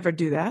could never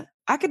do that.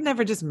 I could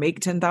never just make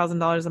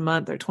 $10,000 a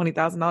month or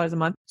 $20,000 a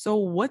month. So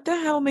what the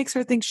hell makes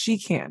her think she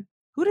can?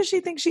 Who does she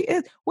think she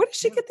is? Where does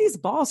she get these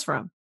balls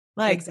from?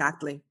 Like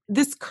exactly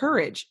this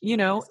courage, you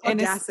know, this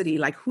audacity.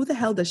 Like who the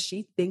hell does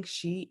she think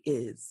she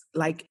is?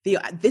 Like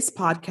this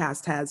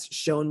podcast has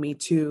shown me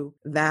too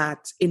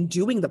that in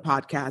doing the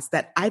podcast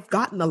that I've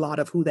gotten a lot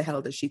of who the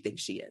hell does she think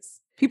she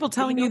is? People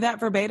telling you that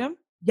verbatim?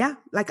 Yeah,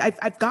 like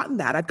I've gotten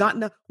that. I've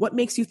gotten what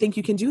makes you think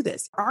you can do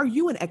this? Are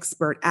you an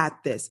expert at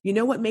this? You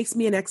know what makes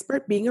me an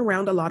expert? Being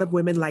around a lot of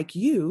women like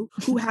you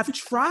who have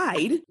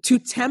tried to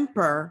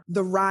temper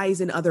the rise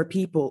in other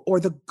people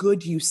or the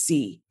good you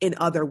see in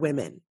other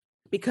women.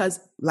 Because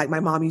like my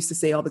mom used to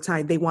say all the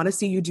time, they want to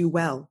see you do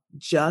well,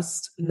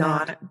 just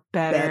not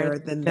better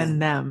than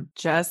them.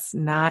 Just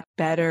not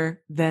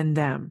better than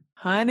them.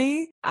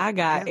 Honey, I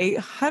got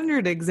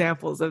 800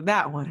 examples of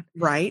that one.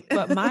 Right.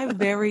 But my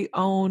very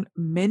own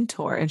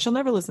mentor, and she'll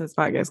never listen to this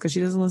podcast because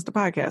she doesn't listen to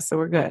podcasts, so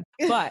we're good.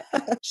 But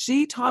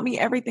she taught me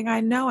everything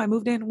I know. I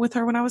moved in with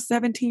her when I was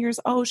 17 years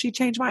old. She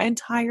changed my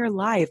entire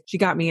life. She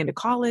got me into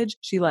college.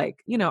 She I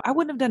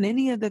wouldn't have done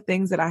any of the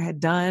things that I had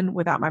done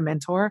without my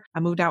mentor. I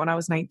moved out when I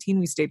was 19.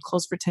 We stayed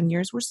close for 10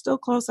 years. We're still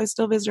close. I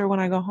still visit her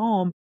when I go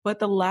home. But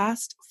the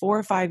last 4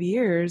 or 5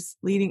 years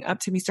leading up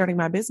to me starting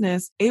my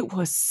business, it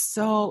was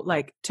so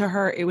to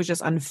her, it was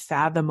just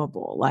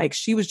unfathomable. Like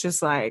she was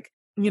just like,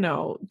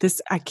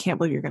 I can't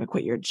believe you're going to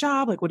quit your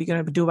job. Like, what are you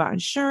going to do about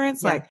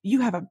insurance? Yeah. Like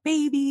you have a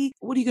baby.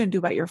 What are you going to do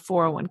about your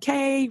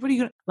 401k? What are you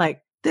going to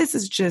this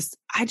is just,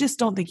 I just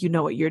don't think you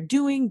know what you're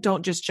doing.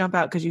 Don't just jump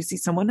out because you see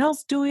someone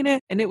else doing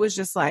it. And it was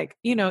just like,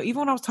 even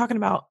when I was talking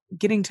about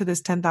getting to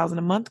this 10,000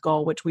 a month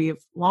goal, which we have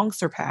long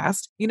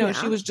surpassed,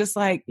 she was just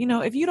like,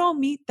 if you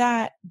don't meet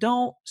that,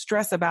 don't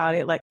stress about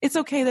it. Like, it's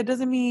okay. That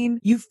doesn't mean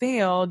you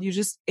failed.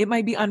 It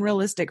might be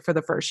unrealistic for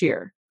the first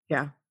year.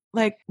 Yeah.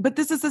 But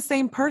this is the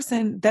same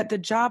person that the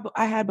job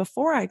I had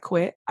before I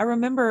quit. I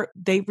remember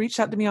they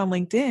reached out to me on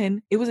LinkedIn.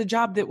 It was a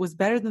job that was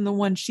better than the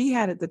one she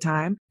had at the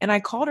time. And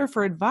I called her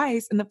for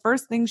advice. And the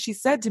first thing she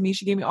said to me,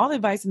 she gave me all the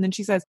advice. And then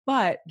she says,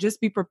 but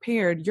just be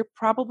prepared. You're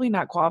probably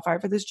not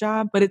qualified for this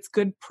job, but it's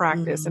good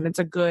practice and it's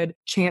a good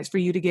chance for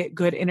you to get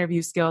good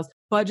interview skills.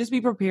 But just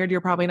be prepared.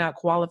 You're probably not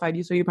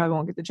qualified, so you probably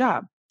won't get the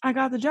job. I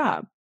got the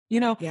job.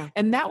 Yeah.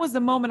 And that was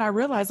the moment I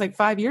realized like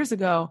 5 years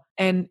ago.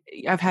 And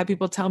I've had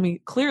people tell me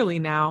clearly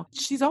now,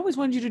 she's always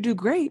wanted you to do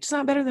great. She's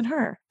not better than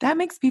her. That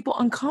makes people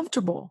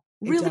uncomfortable,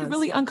 It really, does.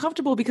 really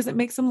uncomfortable, because it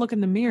makes them look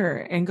in the mirror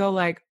and go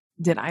like,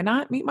 did I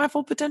not meet my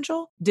full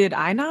potential? Did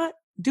I not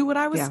do what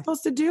I was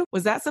supposed to do?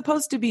 Was that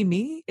supposed to be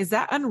me? Is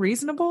that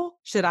unreasonable?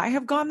 Should I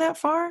have gone that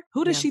far?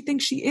 Who does she think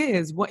she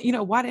is? What,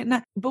 why didn't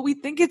I? But we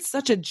think it's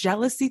such a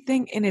jealousy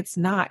thing, and it's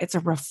not. It's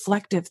a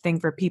reflective thing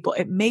for people.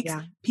 It makes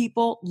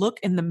people look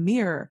in the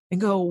mirror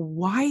and go,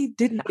 why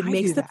didn't it I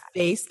makes do them that?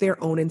 face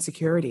their own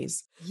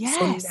insecurities. Yes.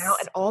 So now,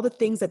 and all the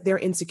things that they're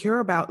insecure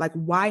about, like,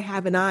 why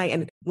haven't I?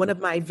 And one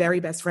of my very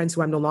best friends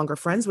who I'm no longer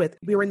friends with,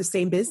 we were in the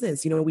same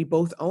business. We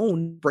both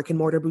own brick and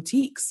mortar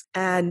boutiques,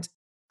 and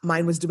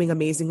mine was doing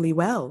amazingly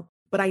well.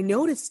 But I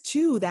noticed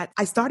too that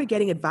I started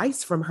getting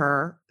advice from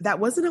her that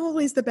wasn't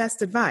always the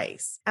best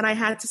advice. And I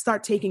had to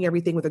start taking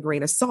everything with a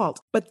grain of salt.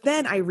 But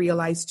then I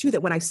realized too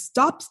that when I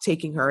stopped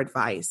taking her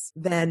advice,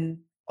 then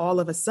all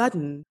of a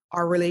sudden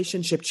our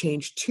relationship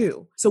changed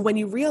too. So when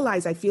you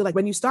realize, I feel like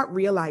when you start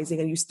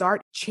realizing and you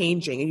start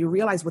changing and you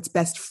realize what's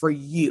best for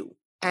you,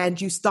 and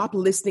you stop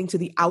listening to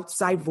the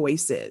outside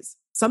voices,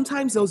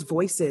 sometimes those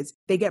voices,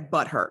 they get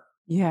butthurt.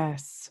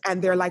 Yes.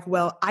 And they're like,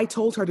 well, I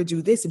told her to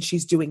do this and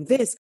she's doing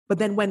this. But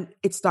then when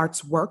it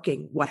starts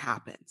working, what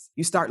happens?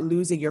 You start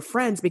losing your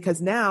friends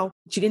because now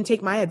she didn't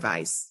take my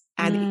advice,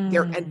 and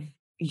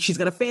she's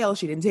going to fail.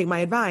 She didn't take my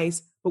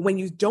advice. But when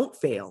you don't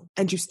fail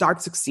and you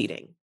start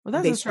succeeding,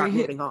 well, they start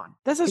moving on.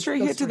 That's a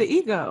straight hit to the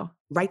ego.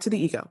 Right to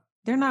the ego.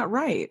 They're not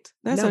right.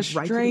 That's a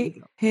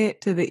straight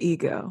hit to the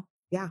ego.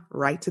 Yeah,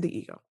 right to the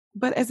ego.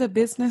 But as a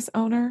business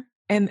owner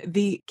and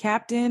the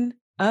captain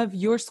of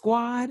your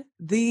squad,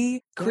 the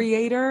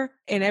creator,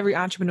 and every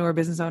entrepreneur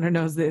business owner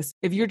knows this.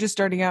 If you're just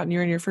starting out and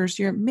you're in your first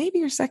year, maybe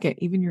your second,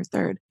 even your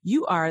third,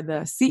 you are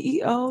the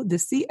CEO, the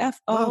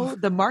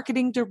CFO, the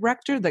marketing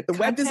director, the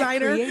web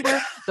designer,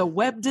 creator, the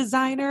web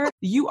designer.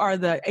 You are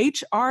the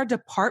HR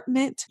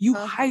department. You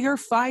hire,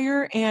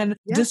 fire, and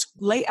just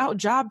lay out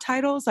job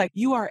titles. Like,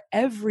 you are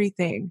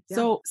everything. Yeah.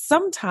 So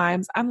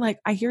sometimes I'm like,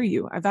 I hear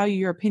you. I value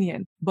your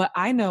opinion, but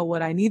I know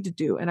what I need to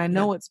do and I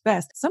know what's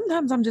best.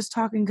 Sometimes I'm just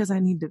talking because I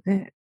need to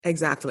vent.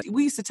 Exactly.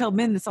 We used to tell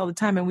men this all the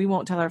time, and we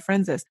won't tell our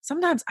friends this.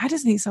 Sometimes I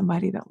just need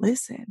somebody to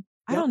listen.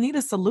 I don't need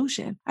a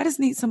solution. I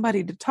just need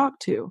somebody to talk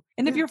to.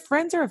 And if your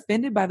friends are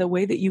offended by the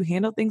way that you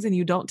handle things and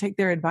you don't take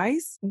their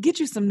advice, get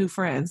you some new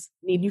friends.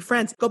 Need new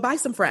friends. Go buy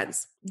some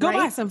friends. Go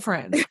buy some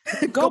friends.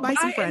 Go buy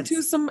some friends.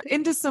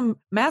 Into some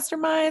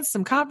masterminds,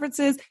 some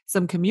conferences,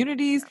 some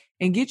communities,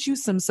 and get you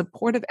some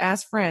supportive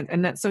ass friends.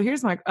 And so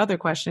here's my other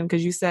question,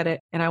 because you said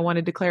it and I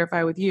wanted to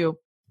clarify with you.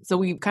 So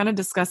we kind of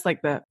discussed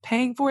like the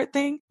paying for it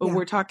thing, but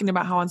we're talking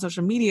about how on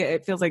social media,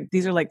 it feels like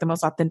these are like the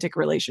most authentic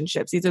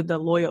relationships. These are the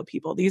loyal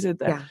people. These are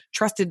the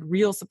trusted,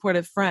 real,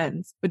 supportive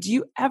friends. But do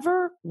you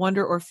ever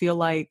wonder or feel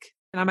like,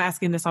 and I'm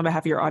asking this on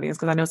behalf of your audience,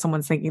 because I know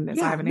someone's thinking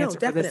this, I have an answer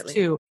for this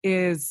too,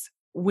 is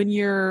when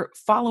you're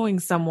following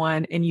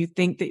someone and you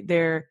think that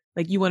they're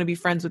like, you want to be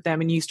friends with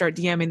them and you start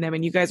DMing them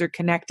and you guys are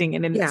connecting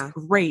and it's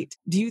great.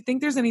 Do you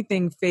think there's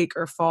anything fake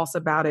or false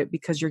about it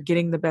because you're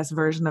getting the best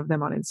version of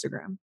them on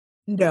Instagram?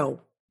 No.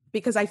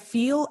 Because I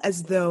feel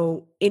as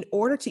though in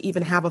order to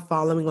even have a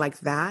following like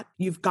that,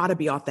 you've got to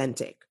be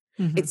authentic.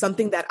 Mm-hmm. It's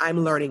something that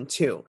I'm learning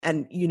too.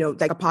 And,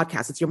 like a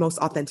podcast, it's your most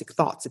authentic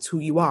thoughts. It's who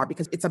you are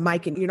because it's a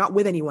mic and you're not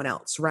with anyone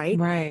else, right?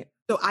 Right.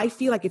 So I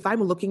feel like if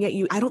I'm looking at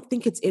you, I don't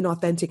think it's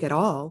inauthentic at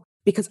all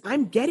because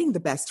I'm getting the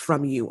best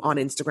from you on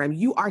Instagram.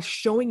 You are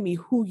showing me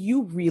who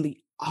you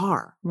really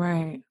are.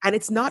 Right. And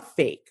it's not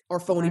fake or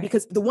phony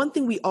because the one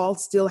thing we all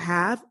still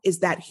have is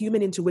that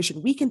human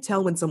intuition. We can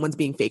tell when someone's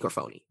being fake or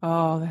phony.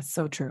 Oh, that's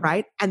so true.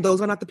 Right. And those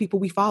are not the people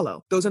we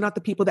follow. Those are not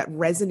the people that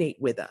resonate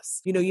with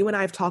us. You and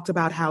I have talked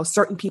about how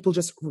certain people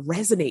just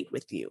resonate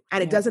with you.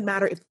 And it doesn't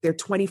matter if they're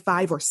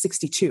 25 or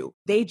 62.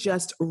 They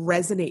just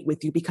resonate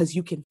with you because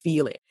you can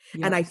feel it.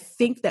 Yep. And I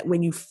think that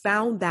when you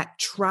found that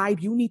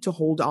tribe, you need to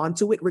hold on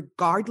to it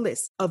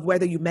regardless of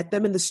whether you met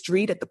them in the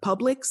street at the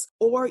Publix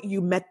or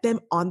you met them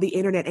on the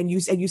internet. And you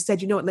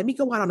said, you know what, let me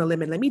go out on a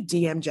limb and let me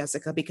DM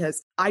Jessica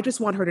because I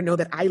just want her to know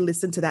that I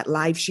listened to that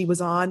live she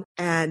was on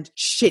and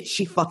shit,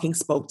 she fucking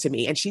spoke to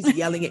me and she's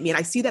yelling at me. And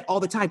I see that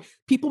all the time.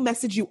 People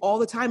message you all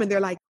the time and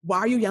they're like, why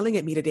are you yelling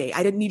at me today?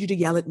 I didn't need you to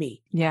yell at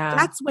me. Yeah.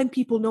 That's when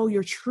people know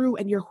you're true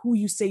and you're who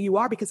you say you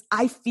are because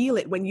I feel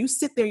it. When you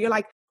sit there, you're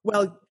like,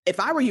 well, if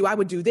I were you, I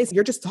would do this.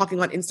 You're just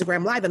talking on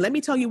Instagram Live. And let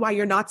me tell you why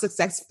you're not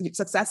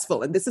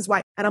successful. And this is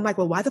why. And I'm like,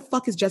 well, why the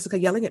fuck is Jessica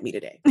yelling at me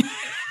today?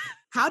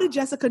 How did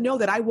Jessica know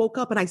that I woke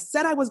up and I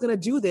said I was going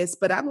to do this,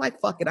 but I'm like,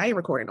 fuck it. I ain't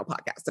recording no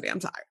podcast today. I'm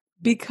tired.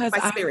 Because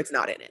my spirit's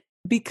not in it.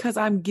 Because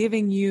I'm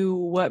giving you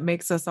what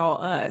makes us all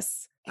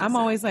us. Exactly. I'm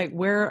always like,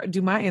 where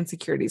do my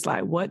insecurities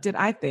lie? What did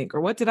I think?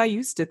 Or what did I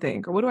used to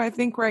think? Or what do I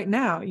think right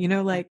now?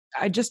 Like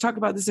I just talked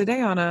about this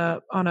today on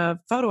a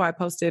photo I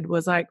posted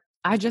was like,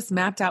 I just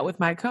mapped out with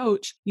my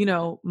coach,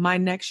 my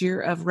next year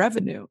of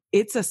revenue.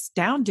 It's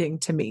astounding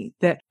to me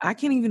that I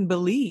can't even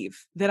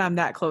believe that I'm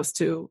that close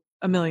to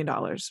 $1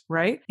 million,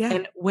 right? Yeah.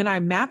 And when I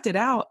mapped it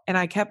out and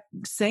I kept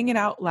saying it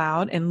out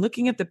loud and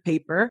looking at the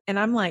paper, and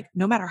I'm like,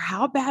 no matter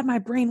how bad my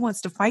brain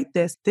wants to fight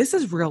this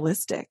is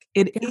realistic.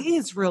 It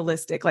is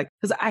realistic. Like,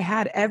 because I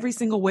had every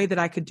single way that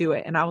I could do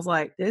it. And I was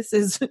like,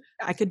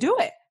 I could do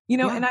it.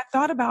 And I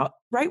thought about,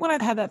 right when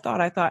I had that thought,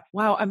 I thought,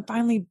 wow, I'm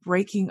finally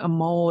breaking a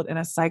mold and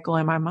a cycle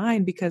in my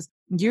mind, because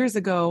years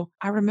ago,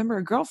 I remember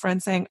a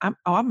girlfriend saying, I'm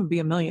going to be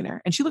a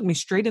millionaire. And she looked me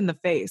straight in the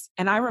face.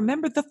 And I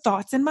remember the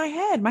thoughts in my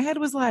head. My head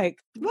was like,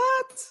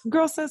 what?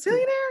 Girl says,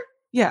 Millionaire?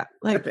 Yeah.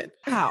 Like,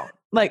 how?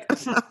 Like,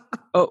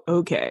 oh,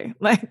 okay.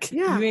 Like,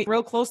 you ain't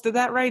real close to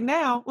that right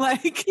now.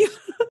 Like,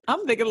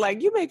 I'm thinking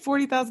like, you make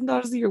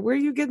 $40,000 a year. Where are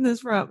you getting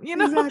this from?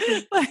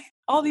 Exactly. Like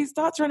all these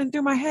thoughts running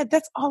through my head.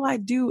 That's all I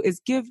do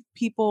is give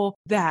people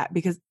that,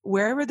 because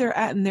wherever they're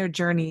at in their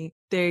journey,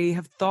 they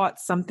have thought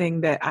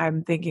something that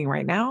I'm thinking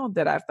right now,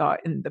 that I've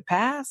thought in the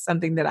past,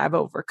 something that I've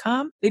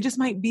overcome. They just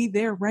might be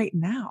there right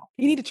now.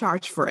 You need to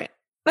charge for it.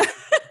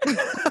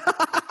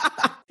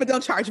 But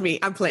don't charge me.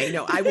 I'm playing.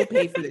 No, I will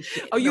pay for this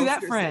shit. Oh, you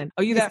that friend.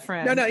 Oh, you that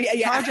friend. No,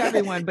 yeah. Charge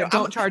everyone, but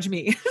don't charge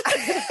me.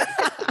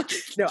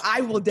 No,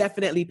 I will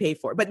definitely pay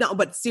for it. But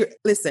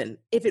listen,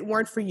 if it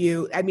weren't for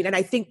you, I mean, and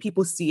I think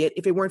people see it,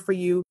 if it weren't for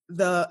you,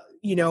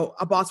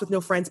 A Boss with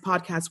No Friends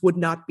podcast would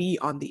not be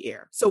on the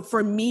air. So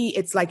for me,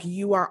 it's like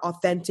you are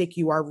authentic,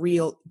 you are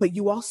real, but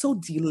you also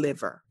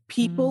deliver.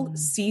 People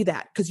see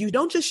that because you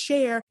don't just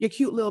share your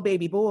cute little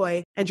baby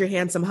boy and your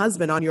handsome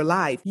husband on your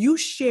life. You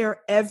share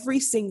every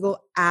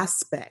single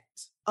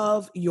aspect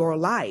of your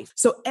life.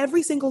 So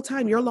every single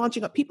time you're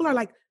launching up, people are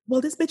like, well,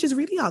 this bitch is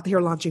really out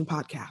here launching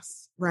podcasts.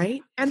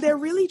 Right? And they're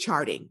really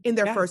charting in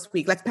their first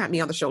week. Let's pat me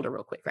on the shoulder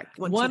real quick. Right?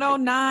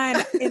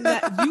 109 in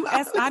the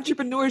U.S.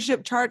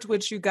 entrepreneurship chart,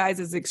 which you guys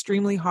is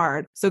extremely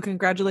hard. So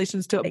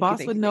congratulations to A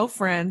Boss with No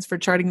Friends for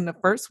charting in the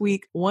first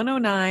week.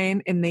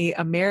 109 in the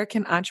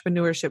American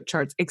entrepreneurship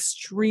charts.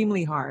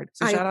 Extremely hard.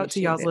 So shout out to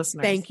y'all's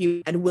listeners. Thank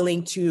you. And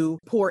willing to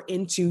pour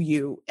into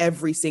you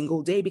every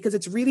single day, because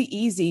it's really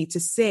easy to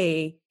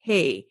say,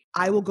 hey,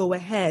 I will go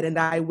ahead and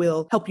I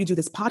will help you do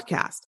this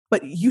podcast.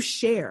 But you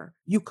share,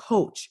 you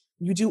coach,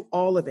 you do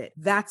all of it.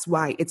 That's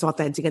why it's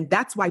authentic. And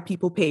that's why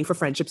people pay for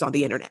friendships on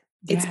the internet.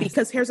 It's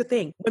because here's the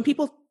thing. When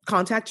people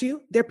contact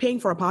you, they're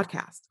paying for a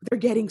podcast. They're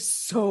getting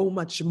so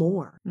much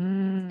more.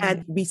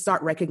 And we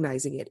start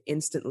recognizing it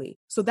instantly.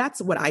 So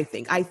that's what I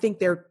think. I think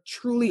they're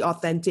truly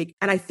authentic.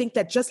 And I think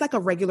that just like a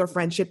regular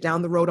friendship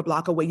down the road, a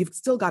block away, you've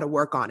still got to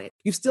work on it.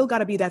 You've still got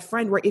to be that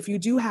friend where if you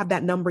do have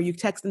that number, you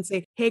text and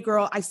say, hey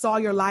girl, I saw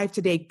your live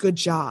today. Good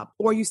job.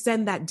 Or you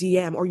send that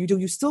DM, or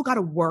you still got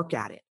to work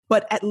at it.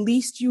 But at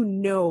least you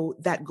know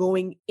that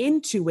going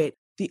into it,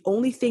 the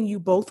only thing you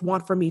both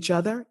want from each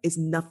other is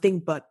nothing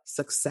but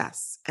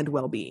success and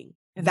well-being.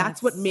 And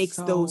that's what makes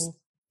those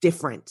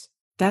different.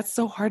 That's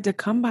so hard to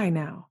come by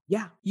now.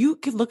 Yeah. You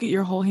could look at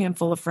your whole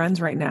handful of friends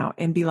right now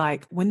and be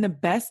like, when the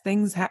best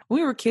things happen,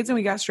 when we were kids and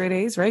we got straight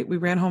A's, right? We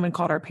ran home and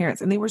called our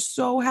parents and they were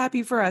so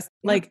happy for us.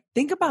 Yeah. Like,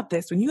 think about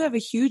this. When you have a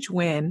huge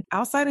win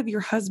outside of your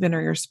husband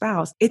or your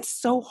spouse, it's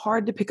so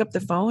hard to pick up the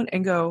phone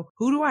and go,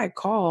 who do I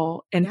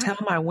call and tell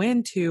my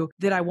win to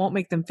that I won't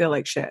make them feel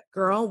like shit?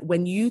 Girl,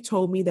 when you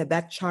told me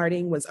that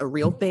charting was a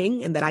real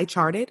thing and that I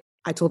charted,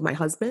 I told my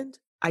husband,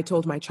 I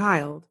told my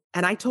child,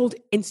 and I told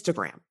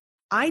Instagram.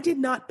 I did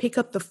not pick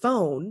up the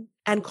phone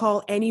and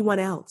call anyone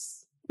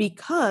else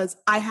because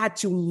I had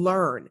to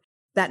learn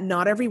that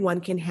not everyone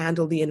can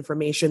handle the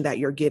information that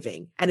you're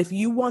giving. And if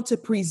you want to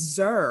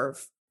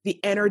preserve the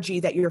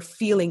energy that you're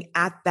feeling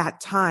at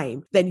that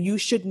time, then you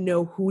should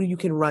know who you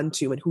can run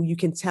to and who you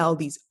can tell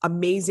these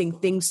amazing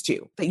things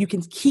to, that you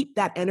can keep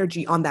that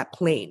energy on that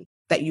plane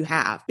that you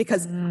have.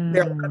 Because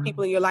there are a lot of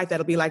people in your life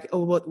that'll be like,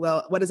 oh,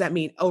 well, what does that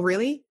mean? Oh,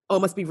 really? Oh,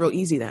 it must be real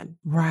easy then.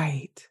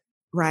 Right.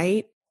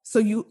 Right?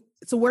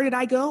 So where did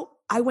I go?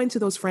 I went to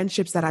those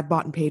friendships that I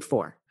bought and paid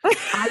for.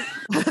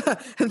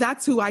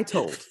 That's who I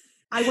told.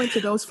 I went to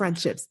those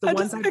friendships. I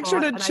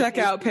pictured a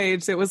checkout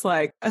page that was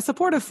like a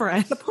supportive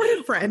friend.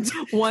 Supportive friend.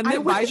 One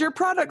that buys your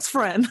products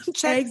friend.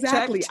 Check,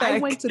 exactly. Check. I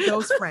went to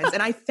those friends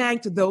and I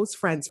thanked those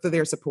friends for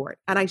their support.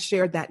 And I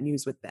shared that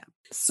news with them.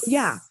 So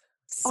yeah.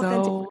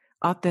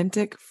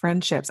 Authentic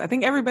friendships. I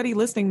think everybody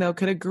listening though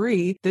could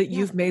agree that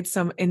you've made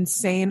some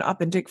insane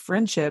authentic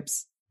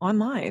friendships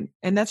online.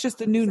 And that's just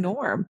the new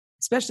norm.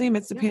 Especially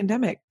amidst the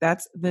pandemic,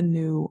 that's the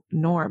new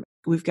norm.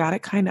 We've got to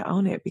kind of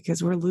own it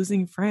because we're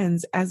losing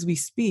friends as we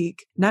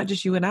speak. Not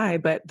just you and I,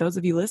 but those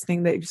of you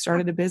listening that you've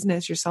started a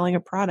business, you're selling a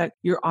product,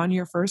 you're on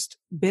your first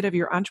bit of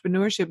your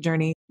entrepreneurship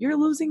journey, you're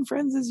losing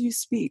friends as you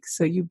speak.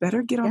 So you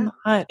better get on the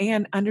hunt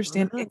and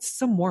understand it's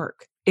some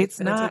work. It's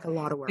not, take a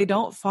lot of work. They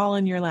don't fall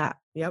in your lap.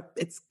 Yep.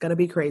 It's going to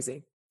be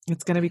crazy.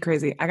 It's going to be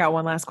crazy. I got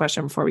one last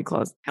question before we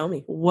close. Tell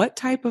me. What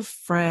type of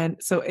friend?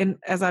 So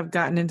as I've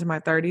gotten into my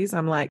 30s,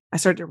 I'm like, I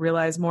start to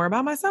realize more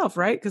about myself,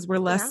 right? Because we're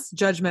less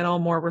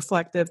judgmental, more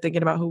reflective,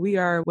 thinking about who we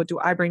are. What do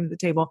I bring to the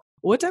table?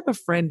 What type of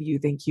friend do you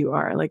think you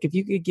are? Like if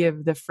you could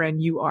give the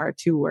friend you are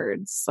 2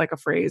 words, like a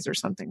phrase or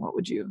something, what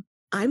would you?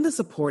 I'm the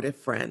supportive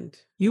friend.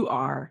 You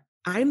are.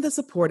 I'm the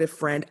supportive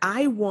friend.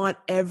 I want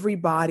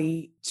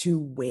everybody to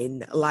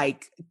win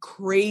like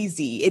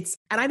crazy.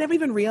 And I never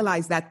even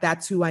realized that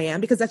that's who I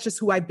am because that's just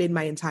who I've been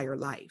my entire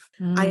life.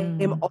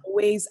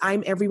 Mm.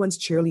 I'm everyone's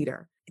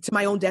cheerleader to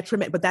my own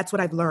detriment, but that's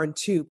what I've learned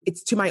too.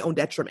 It's to my own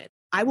detriment.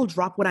 I will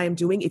drop what I am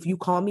doing. If you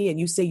call me and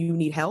you say you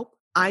need help,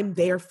 I'm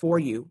there for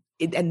you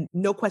and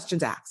no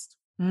questions asked.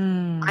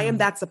 I am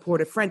that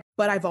supportive friend,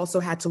 but I've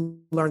also had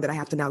to learn that I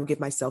have to now give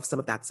myself some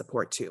of that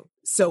support too.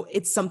 So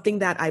it's something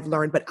that I've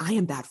learned, but I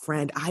am that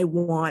friend. I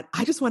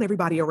just want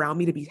everybody around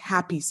me to be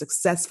happy,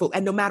 successful.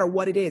 And no matter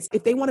what it is,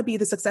 if they want to be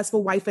the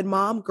successful wife and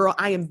mom, girl,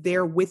 I am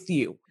there with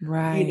you,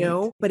 Right.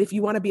 but if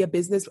you want to be a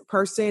business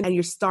person and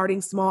you're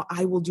starting small,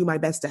 I will do my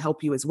best to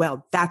help you as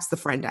well. That's the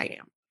friend I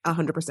am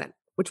 100%.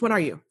 Which one are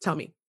you? Tell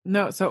me.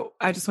 No, so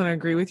I just want to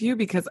agree with you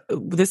because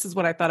this is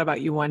what I thought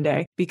about you one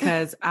day,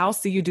 because I'll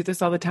see you do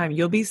this all the time.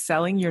 You'll be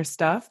selling your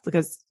stuff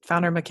because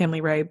founder of McKinley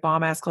Ray,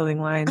 bomb ass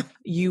clothing line,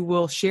 you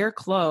will share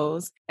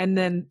clothes and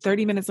then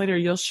 30 minutes later,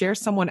 you'll share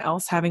someone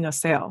else having a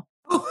sale.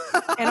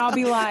 And I'll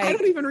be like, I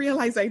don't even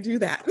realize I do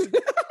that.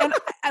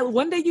 and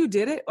one day you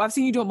did it. I've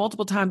seen you do it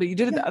multiple times, but you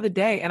did it the other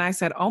day. And I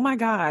said, oh my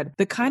God,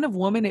 the kind of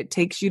woman it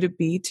takes you to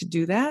be to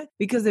do that.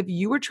 Because if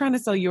you were trying to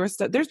sell your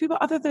stuff, there's people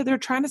out there that they're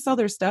trying to sell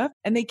their stuff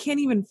and they can't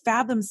even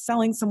fathom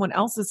selling someone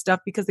else's stuff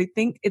because they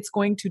think it's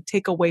going to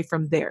take away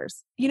from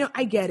theirs.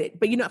 I get it.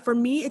 But for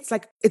me, it's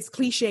like, it's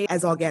cliche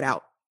as all get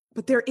out.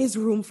 But there is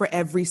room for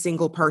every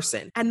single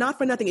person. And not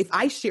for nothing. If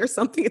I share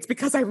something, it's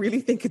because I really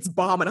think it's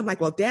bomb. And I'm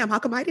like, well, damn, how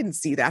come I didn't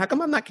see that? How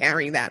come I'm not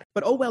carrying that?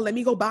 But oh, well, let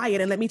me go buy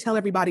it and let me tell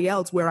everybody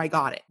else where I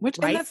got it.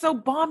 And that's so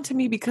bomb to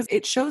me because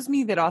it shows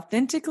me that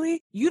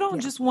authentically, you don't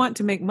just want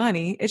to make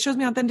money. It shows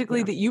me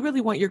authentically that you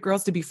really want your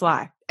girls to be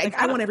fly. Like,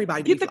 I want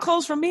everybody to get be the fly.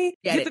 clothes from me,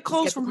 get the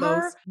clothes from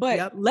her,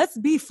 but let's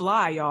be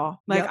fly, y'all.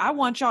 Like, I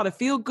want y'all to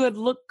feel good,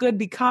 look good,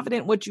 be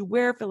confident in what you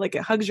wear, feel like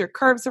it hugs your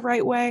curves the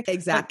right way.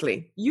 Exactly.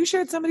 Like, you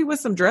shared somebody with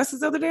some dresses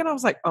the other day and I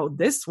was like, oh,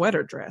 this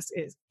sweater dress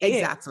is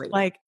exactly it.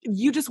 Like,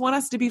 you just want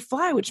us to be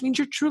fly, which means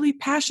you're truly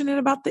passionate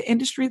about the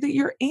industry that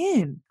you're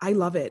in. I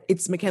love it.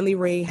 It's McKinley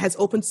Ray has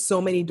opened so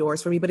many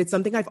doors for me, but it's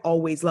something I've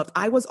always loved.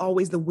 I was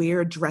always the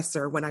weird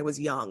dresser when I was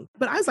young,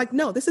 but I was like,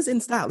 no, this is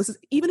in style. This is,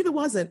 even if it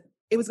wasn't,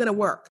 it was going to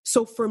work.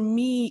 So for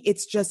me,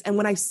 it's just, and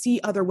when I see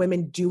other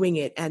women doing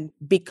it and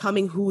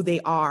becoming who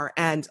they are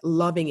and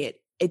loving it,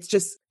 it's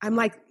just, I'm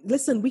like,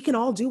 listen, we can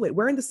all do it.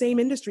 We're in the same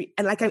industry.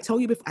 And like I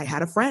told you before, I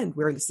had a friend,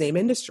 we're in the same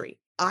industry.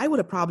 I would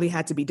have probably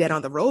had to be dead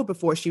on the road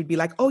before she would be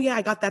like, oh yeah,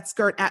 I got that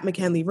skirt at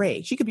McKinley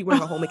Ray. She could be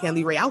wearing a whole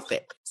McKinley Ray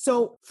outfit.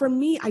 So for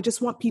me, I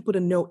just want people to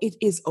know it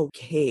is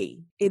okay.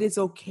 It is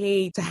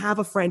okay to have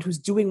a friend who's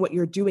doing what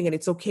you're doing. And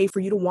it's okay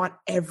for you to want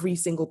every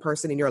single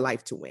person in your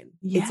life to win.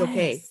 Yes. It's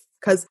okay.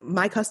 Because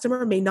my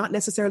customer may not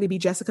necessarily be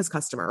Jessica's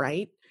customer,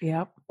 right?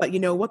 Yep. But you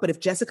know what? But if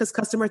Jessica's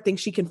customer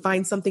thinks she can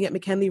find something at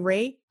McKinley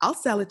Ray, I'll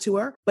sell it to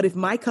her. But if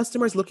my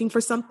customer is looking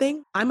for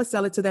something, I'm going to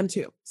sell it to them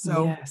too.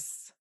 So,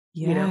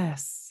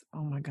 yes.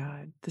 Oh my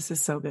God. This is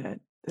so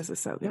good. This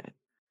is so good.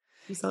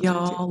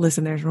 Y'all,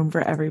 listen, there's room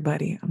for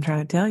everybody. I'm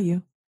trying to tell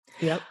you.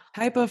 Yep.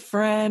 Type of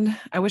friend.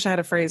 I wish I had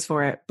a phrase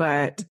for it,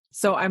 but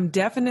so I'm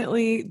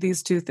definitely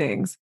these two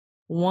things.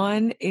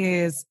 One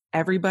is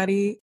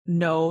everybody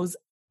knows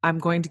I'm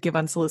going to give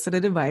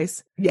unsolicited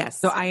advice. Yes.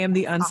 So I am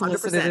the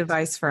unsolicited 100%.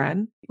 Advice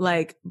friend.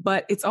 Like,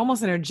 but it's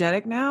almost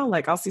energetic now.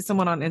 Like I'll see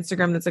someone on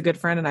Instagram that's a good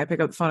friend and I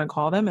pick up the phone and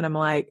call them and I'm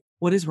like,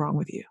 what is wrong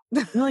with you?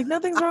 And they're like,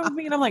 nothing's wrong with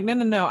me. And I'm like,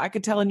 no. I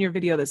could tell in your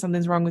video that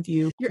something's wrong with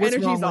you. Your What's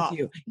energy's off.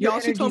 Y'all,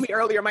 she told me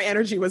earlier my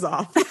energy was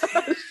off.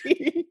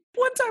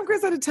 One time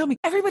Chris had to tell me,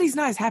 everybody's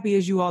not as happy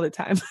as you all the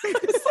time.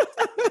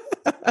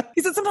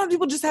 He said, sometimes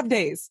people just have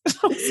days.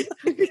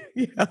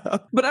 Yeah.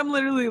 But I'm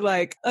literally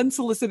like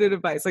unsolicited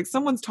advice. Like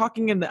someone's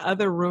talking in the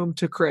other room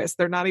to Chris.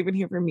 They're not even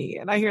here for me.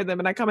 And I hear them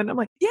and I come in and I'm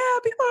like, yeah,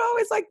 people are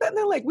always like that. And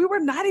they're like, we were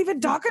not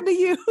even talking to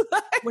you.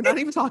 We're not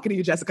even talking to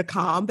you, Jessica.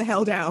 Calm the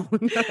hell down.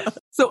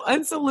 So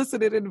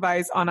unsolicited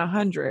advice on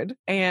 100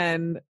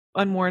 and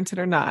unwarranted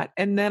or not.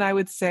 And then I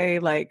would say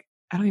like,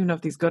 I don't even know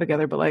if these go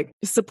together, but like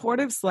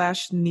supportive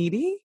 /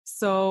 needy.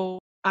 So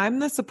I'm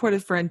the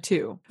supportive friend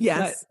too.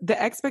 Yes. But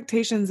the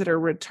expectations that are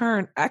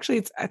returned,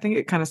 actually, I think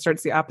it kind of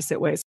starts the opposite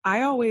ways.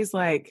 I always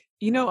like,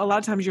 a lot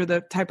of times you're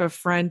the type of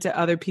friend to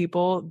other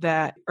people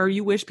or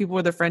you wish people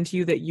were the friend to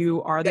you that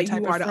you are the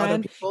type of friend. To other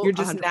people, you're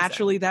just 100%.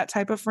 Naturally that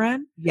type of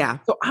friend. Yeah.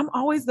 So I'm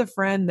always the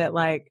friend that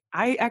like,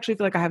 I actually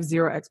feel like I have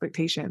zero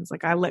expectations.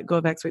 Like I let go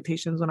of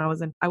expectations when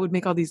I would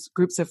make all these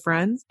groups of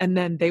friends and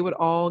then they would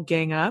all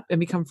gang up and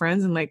become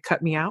friends and like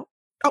cut me out.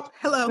 Oh,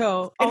 hello.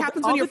 So it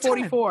happens when you're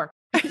 44.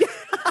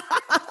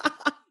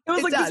 It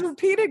was like this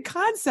repeated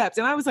concept.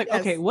 And I was like,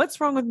 okay, what's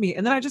wrong with me?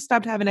 And then I just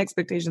stopped having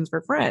expectations for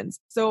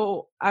friends.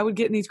 So I would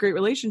get in these great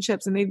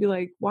relationships and they'd be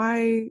like,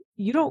 why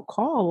you don't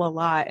call a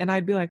lot? And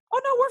I'd be like,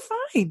 oh no, we're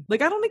fine.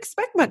 Like, I don't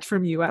expect much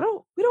from you.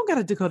 we don't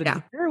got to go to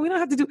dinner. We don't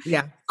have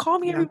to call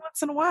me every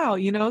once in a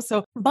while,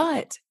 So,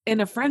 but in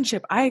a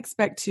friendship, I'm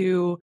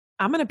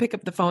going to pick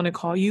up the phone and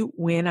call you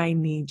when I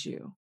need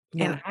you.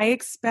 Yeah. And I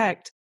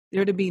expect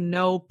there to be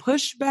no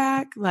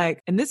pushback.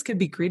 Like, and this could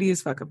be greedy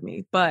as fuck of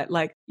me, but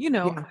like,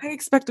 Yeah. I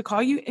expect to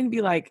call you and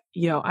be like,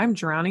 yo, I'm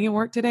drowning in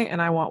work today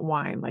and I want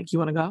wine. Like, you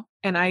want to go?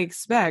 And I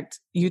expect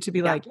you to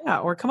be like, yeah,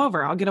 or come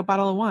over. I'll get a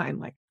bottle of wine.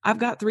 Like, I've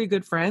got 3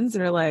 good friends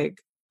that are like,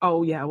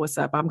 oh yeah, what's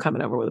up? I'm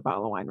coming over with a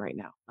bottle of wine right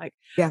now. Like,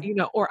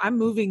 or I'm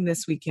moving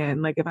this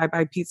weekend. Like, if I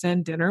buy pizza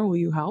and dinner, will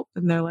you help?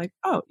 And they're like,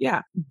 oh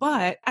yeah.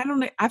 But I don't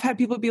know. I've had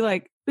people be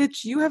like,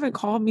 bitch, you haven't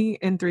called me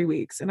in 3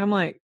 weeks. And I'm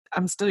like,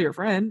 I'm still your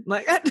friend.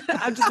 Like,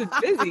 I've just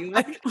been busy.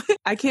 Like,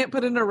 I can't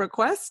put in a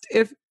request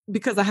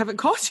because I haven't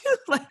called you.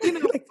 Like,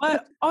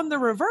 but on the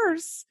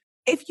reverse,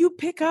 if you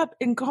pick up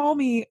and call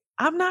me,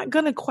 I'm not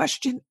going to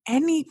question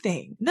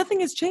anything. Nothing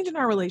has changed in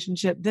our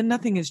relationship, then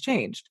nothing has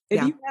changed.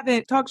 If you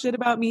haven't talked shit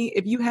about me,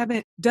 if you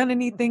haven't done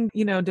anything,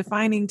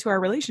 defining to our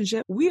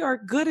relationship, we are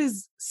good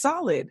as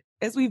solid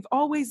as we've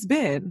always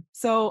been.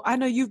 So I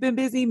know you've been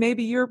busy,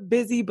 maybe you're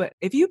busy, but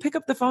if you pick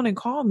up the phone and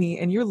call me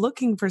and you're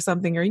looking for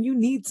something or you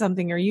need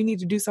something or you need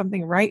to do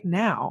something right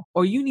now,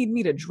 or you need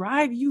me to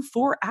drive you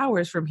 4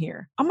 hours from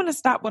here, I'm going to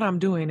stop what I'm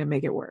doing and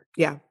make it work.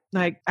 Yeah.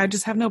 Like, I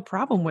just have no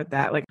problem with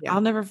that. Like, I'll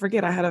never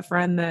forget. I had a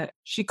friend that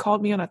she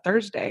called me on a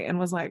Thursday and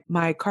was like,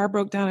 my car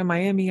broke down in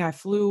Miami. I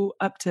flew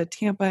up to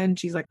Tampa and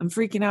she's like, I'm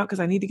freaking out because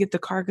I need to get the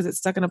car because it's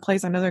stuck in a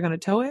place. I know they're going to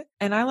tow it.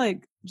 And I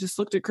like just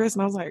looked at Chris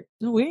and I was like,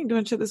 no, we ain't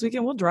doing shit this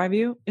weekend. We'll drive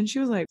you. And she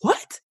was like,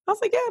 what? I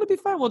was like, yeah, it'll be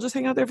fine. We'll just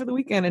hang out there for the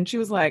weekend. And she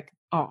was like,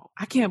 oh,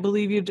 I can't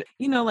believe you. But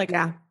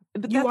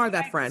you are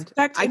that friend.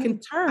 I can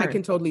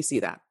totally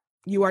see that.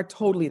 You are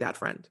totally that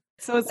friend.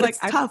 So it's like,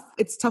 tough.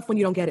 It's tough when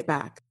you don't get it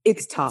back.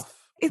 It's tough.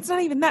 It's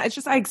not even that. It's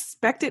just I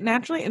expect it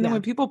naturally. And then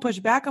when people push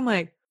back, I'm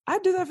like,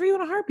 I'd do that for you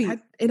in a heartbeat.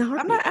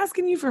 I'm not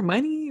asking you for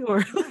money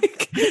or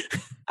like,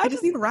 I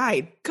just need a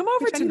ride. Come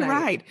over tonight.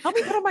 Ride. Help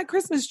me put on my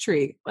Christmas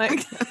tree.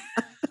 Like,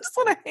 I just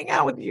want to hang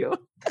out with you.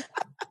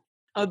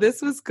 Oh,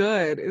 this was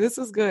good. This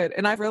was good.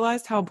 And I've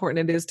realized how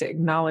important it is to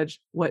acknowledge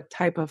what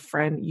type of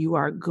friend you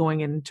are going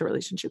into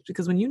relationships.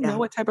 Because when you know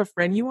what type of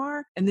friend you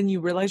are, and then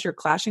you realize you're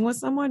clashing with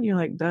someone, you're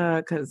like, duh,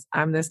 because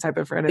I'm this type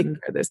of friend and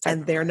they're this type.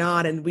 And they're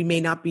not, and we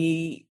may not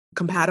be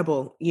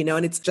compatible,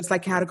 and it's just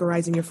like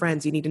categorizing your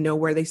friends. You need to know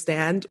where they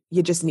stand.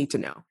 You just need to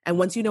know. And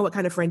once you know what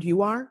kind of friend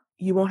you are,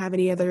 you won't have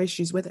any other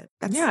issues with it.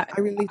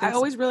 I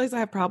always realize I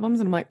have problems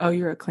and I'm like, oh,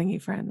 you're a clingy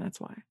friend.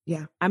 That's why.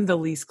 Yeah. I'm the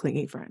least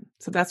clingy friend.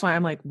 So that's why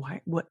I'm like,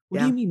 why? What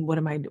do you mean? Where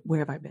have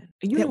I been?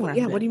 You know where I've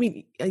been. What do you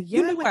mean? I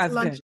went to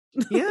lunch.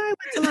 I went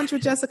to lunch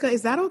with Jessica.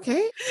 Is that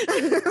okay?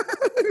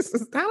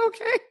 Is that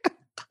okay?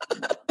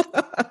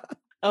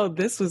 Oh,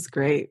 this was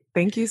great.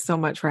 Thank you so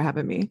much for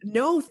having me.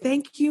 No,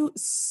 thank you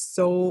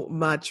so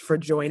much for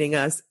joining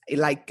us.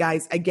 Like,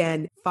 guys,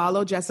 again,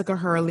 follow Jessica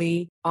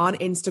Hurley on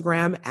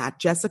Instagram at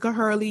Jessica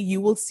Hurley. You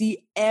will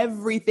see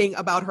everything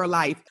about her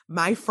life.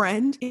 My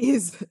friend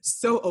is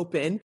so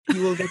open.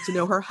 You will get to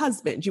know her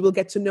husband. You will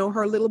get to know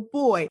her little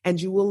boy, and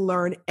you will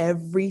learn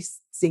every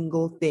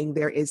single thing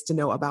there is to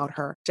know about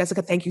her.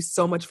 Jessica, thank you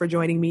so much for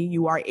joining me.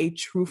 You are a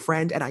true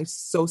friend, and I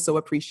so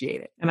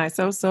appreciate it. And I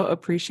so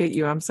appreciate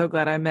you. I'm so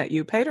glad I met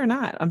you. Paid or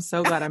not, I'm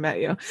so glad I met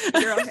you.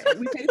 Girl,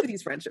 we pay for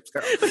these friendships,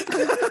 girl.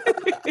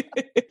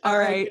 All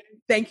right.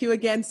 Thank you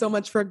again so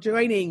much for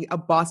joining A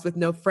Boss with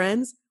No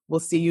Friends. We'll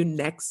see you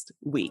next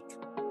week.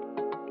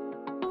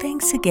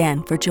 Thanks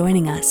again for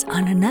joining us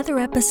on another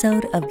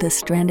episode of the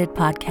Stranded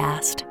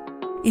Podcast.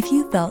 If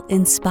you felt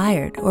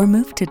inspired or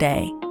moved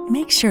today,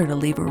 make sure to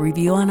leave a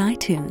review on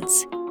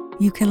iTunes.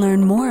 You can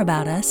learn more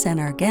about us and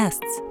our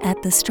guests at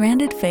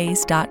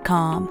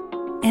thestrandedphase.com.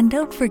 And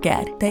don't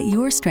forget that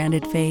your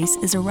stranded phase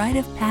is a rite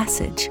of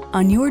passage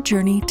on your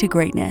journey to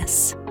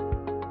greatness.